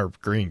shout-out... Or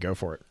Green, go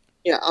for it.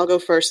 Yeah, I'll go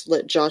first.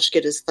 Let Josh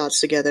get his thoughts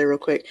together real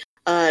quick.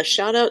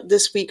 Shout-out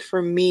this week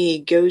for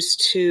me goes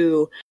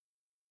to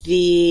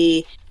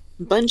the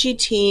Bungie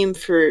team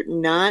for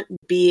not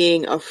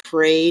being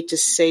afraid to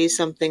say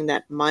something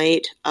that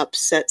might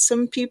upset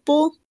some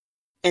people,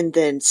 and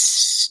then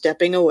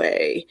stepping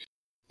away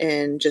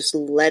and just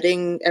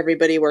letting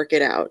everybody work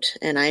it out.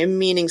 And I am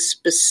meaning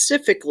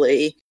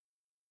specifically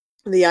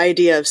the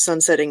idea of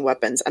sunsetting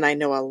weapons. And I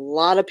know a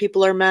lot of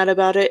people are mad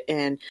about it,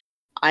 and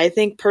I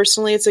think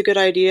personally it's a good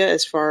idea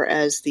as far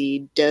as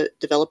the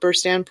developer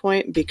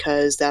standpoint,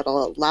 because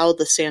that'll allow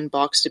the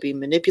sandbox to be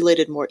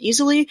manipulated more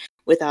easily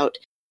without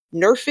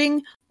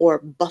nerfing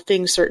or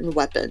buffing certain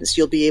weapons.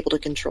 You'll be able to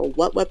control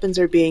what weapons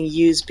are being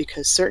used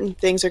because certain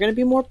things are going to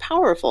be more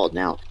powerful.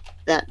 Now,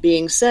 that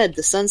being said,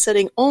 the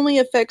sunsetting only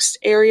affects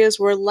areas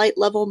where light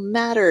level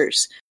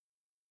matters.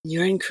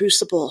 You're in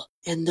Crucible,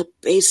 in the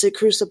basic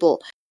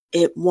Crucible.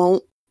 It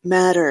won't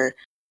matter.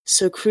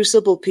 So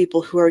Crucible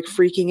people who are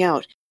freaking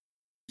out,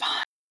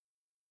 fine.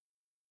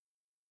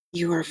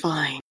 You are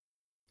fine.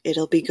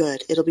 It'll be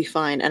good. It'll be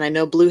fine. And I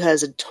know Blue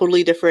has a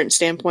totally different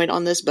standpoint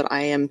on this, but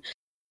I am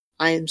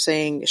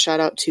saying shout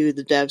out to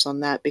the devs on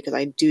that, because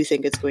I do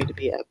think it's going to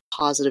be a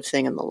positive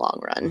thing in the long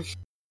run.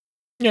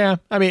 Yeah,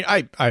 I mean,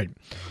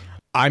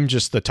 I'm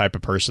just the type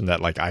of person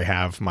that, like, I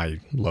have my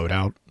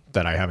loadout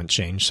that I haven't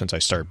changed since I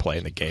started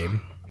playing the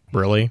game,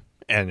 really,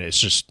 and it's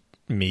just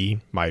me.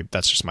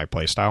 That's just my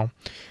play style.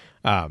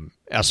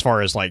 As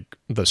far as like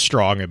the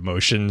strong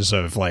emotions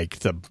of like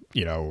the,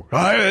 you know,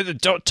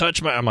 don't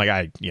touch my, I'm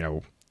like,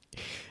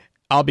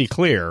 I'll be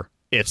clear,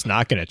 it's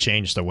not going to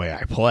change the way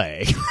I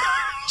play.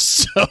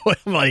 So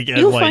like,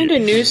 you'll find a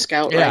new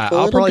scout rifle. Yeah,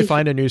 I'll probably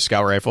find a new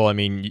scout rifle. I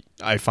mean,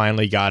 I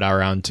finally got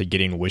around to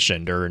getting Wish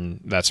Ender, and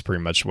that's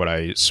pretty much what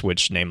I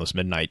switched Nameless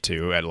Midnight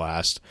to at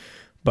last.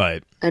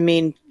 But I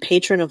mean,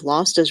 Patron of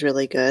Lost is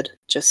really good.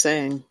 Just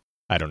saying.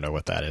 I don't know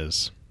what that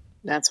is.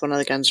 That's one of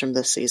the guns from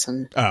this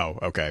season. Oh,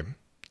 okay.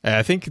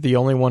 I think the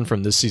only one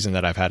from this season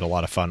that I've had a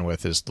lot of fun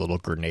with is the little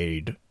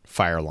grenade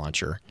fire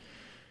launcher.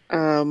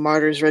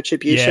 Martyr's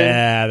Retribution.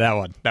 Yeah, that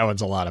one. That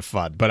one's a lot of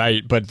fun.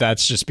 But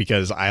that's just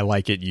because I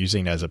like it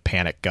using as a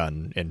panic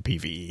gun in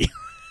PvE.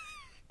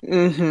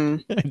 Mm-hmm.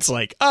 It's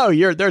like,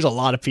 there's a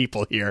lot of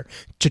people here.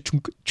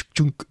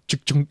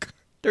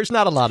 There's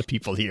not a lot of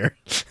people here.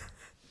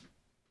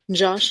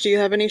 Josh, do you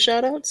have any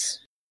shout-outs?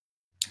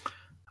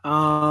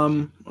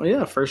 Well,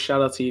 yeah, first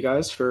shout out to you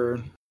guys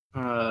for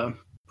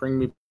bringing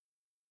me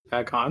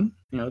back on.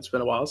 You know, it's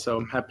been a while, so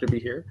I'm happy to be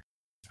here.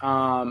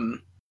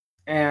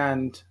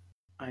 And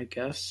I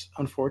guess,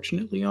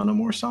 unfortunately, on a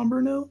more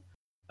somber note,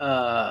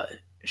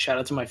 shout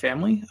out to my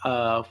family.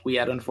 We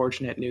had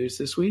unfortunate news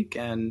this week,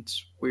 and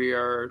we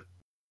are,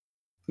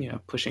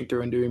 pushing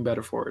through and doing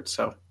better for it.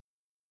 So,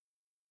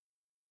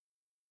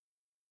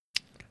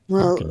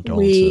 well,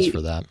 condolences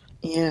for that.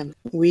 Yeah,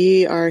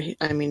 we are.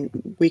 I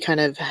mean, we kind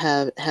of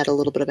have had a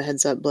little bit of a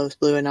heads up, both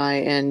Blue and I,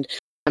 and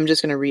I'm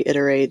just going to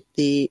reiterate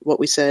what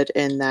we said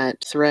in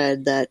that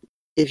thread, that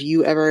if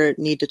you ever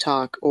need to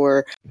talk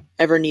or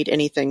ever need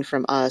anything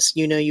from us,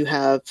 you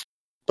have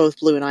both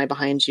Blue and I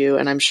behind you,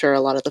 and I'm sure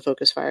a lot of the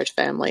Focus Fire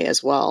family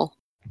as well.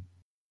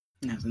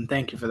 Yes, and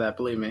thank you for that,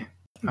 believe me.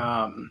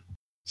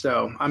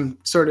 So I'm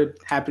sort of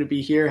happy to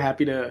be here,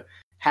 happy to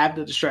have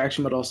the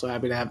distraction, but also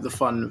happy to have the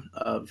fun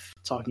of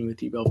talking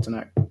with you both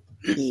tonight.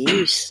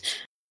 Yes.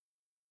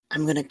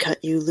 I'm going to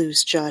cut you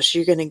loose, Josh.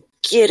 You're going to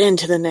get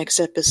into the next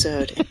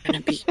episode.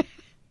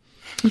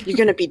 You're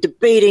going to be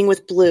debating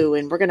with Blue,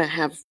 and we're going to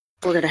have it.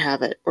 We're going to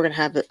have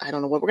it. I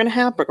don't know what we're going to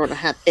have, but we're going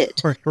to have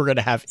it. We're going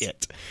to have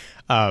it.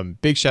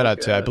 Big shout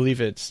out to, I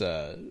believe it's,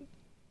 I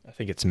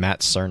think it's Matt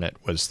Cernet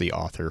was the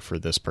author for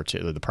this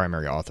the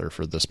primary author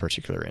for this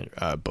particular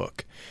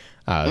book.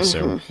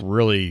 So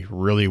really,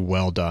 really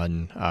well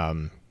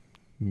done.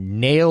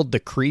 Nailed the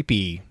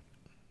creepiness.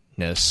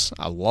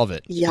 I love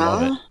it. Yeah.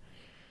 Love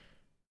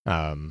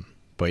it.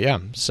 But yeah,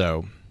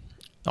 so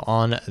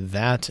on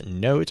that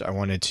note, I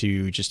wanted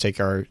to just take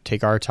our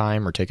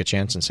time, or take a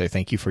chance and say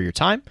thank you for your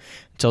time.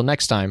 Until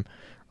next time,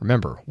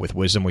 remember, with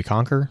wisdom we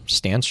conquer,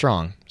 stand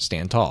strong,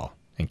 stand tall,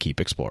 and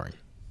keep exploring.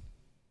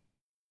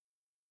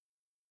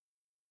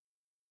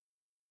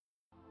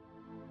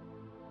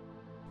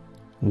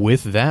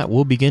 With that,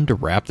 we'll begin to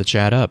wrap the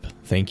chat up.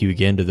 Thank you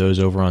again to those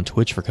over on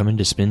Twitch for coming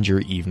to spend your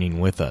evening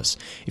with us.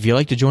 If you'd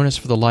like to join us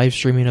for the live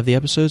streaming of the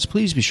episodes,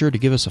 please be sure to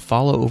give us a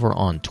follow over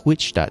on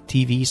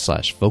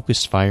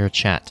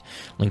twitch.tv/FocusedFireChat.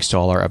 Links to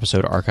all our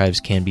episode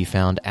archives can be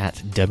found at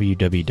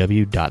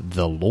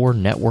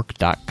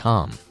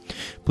www.thelorenetwork.com.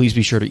 Please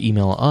be sure to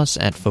email us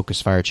at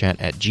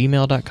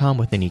FocusFireChat@gmail.com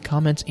with any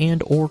comments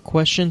and or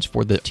questions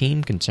for the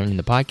team concerning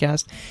the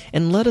podcast,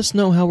 and let us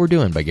know how we're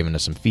doing by giving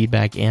us some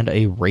feedback and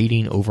a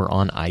rating over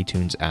on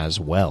iTunes as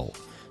well.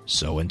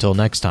 So until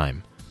next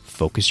time,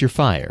 focus your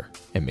fire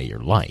and may your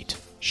light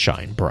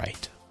shine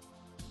bright.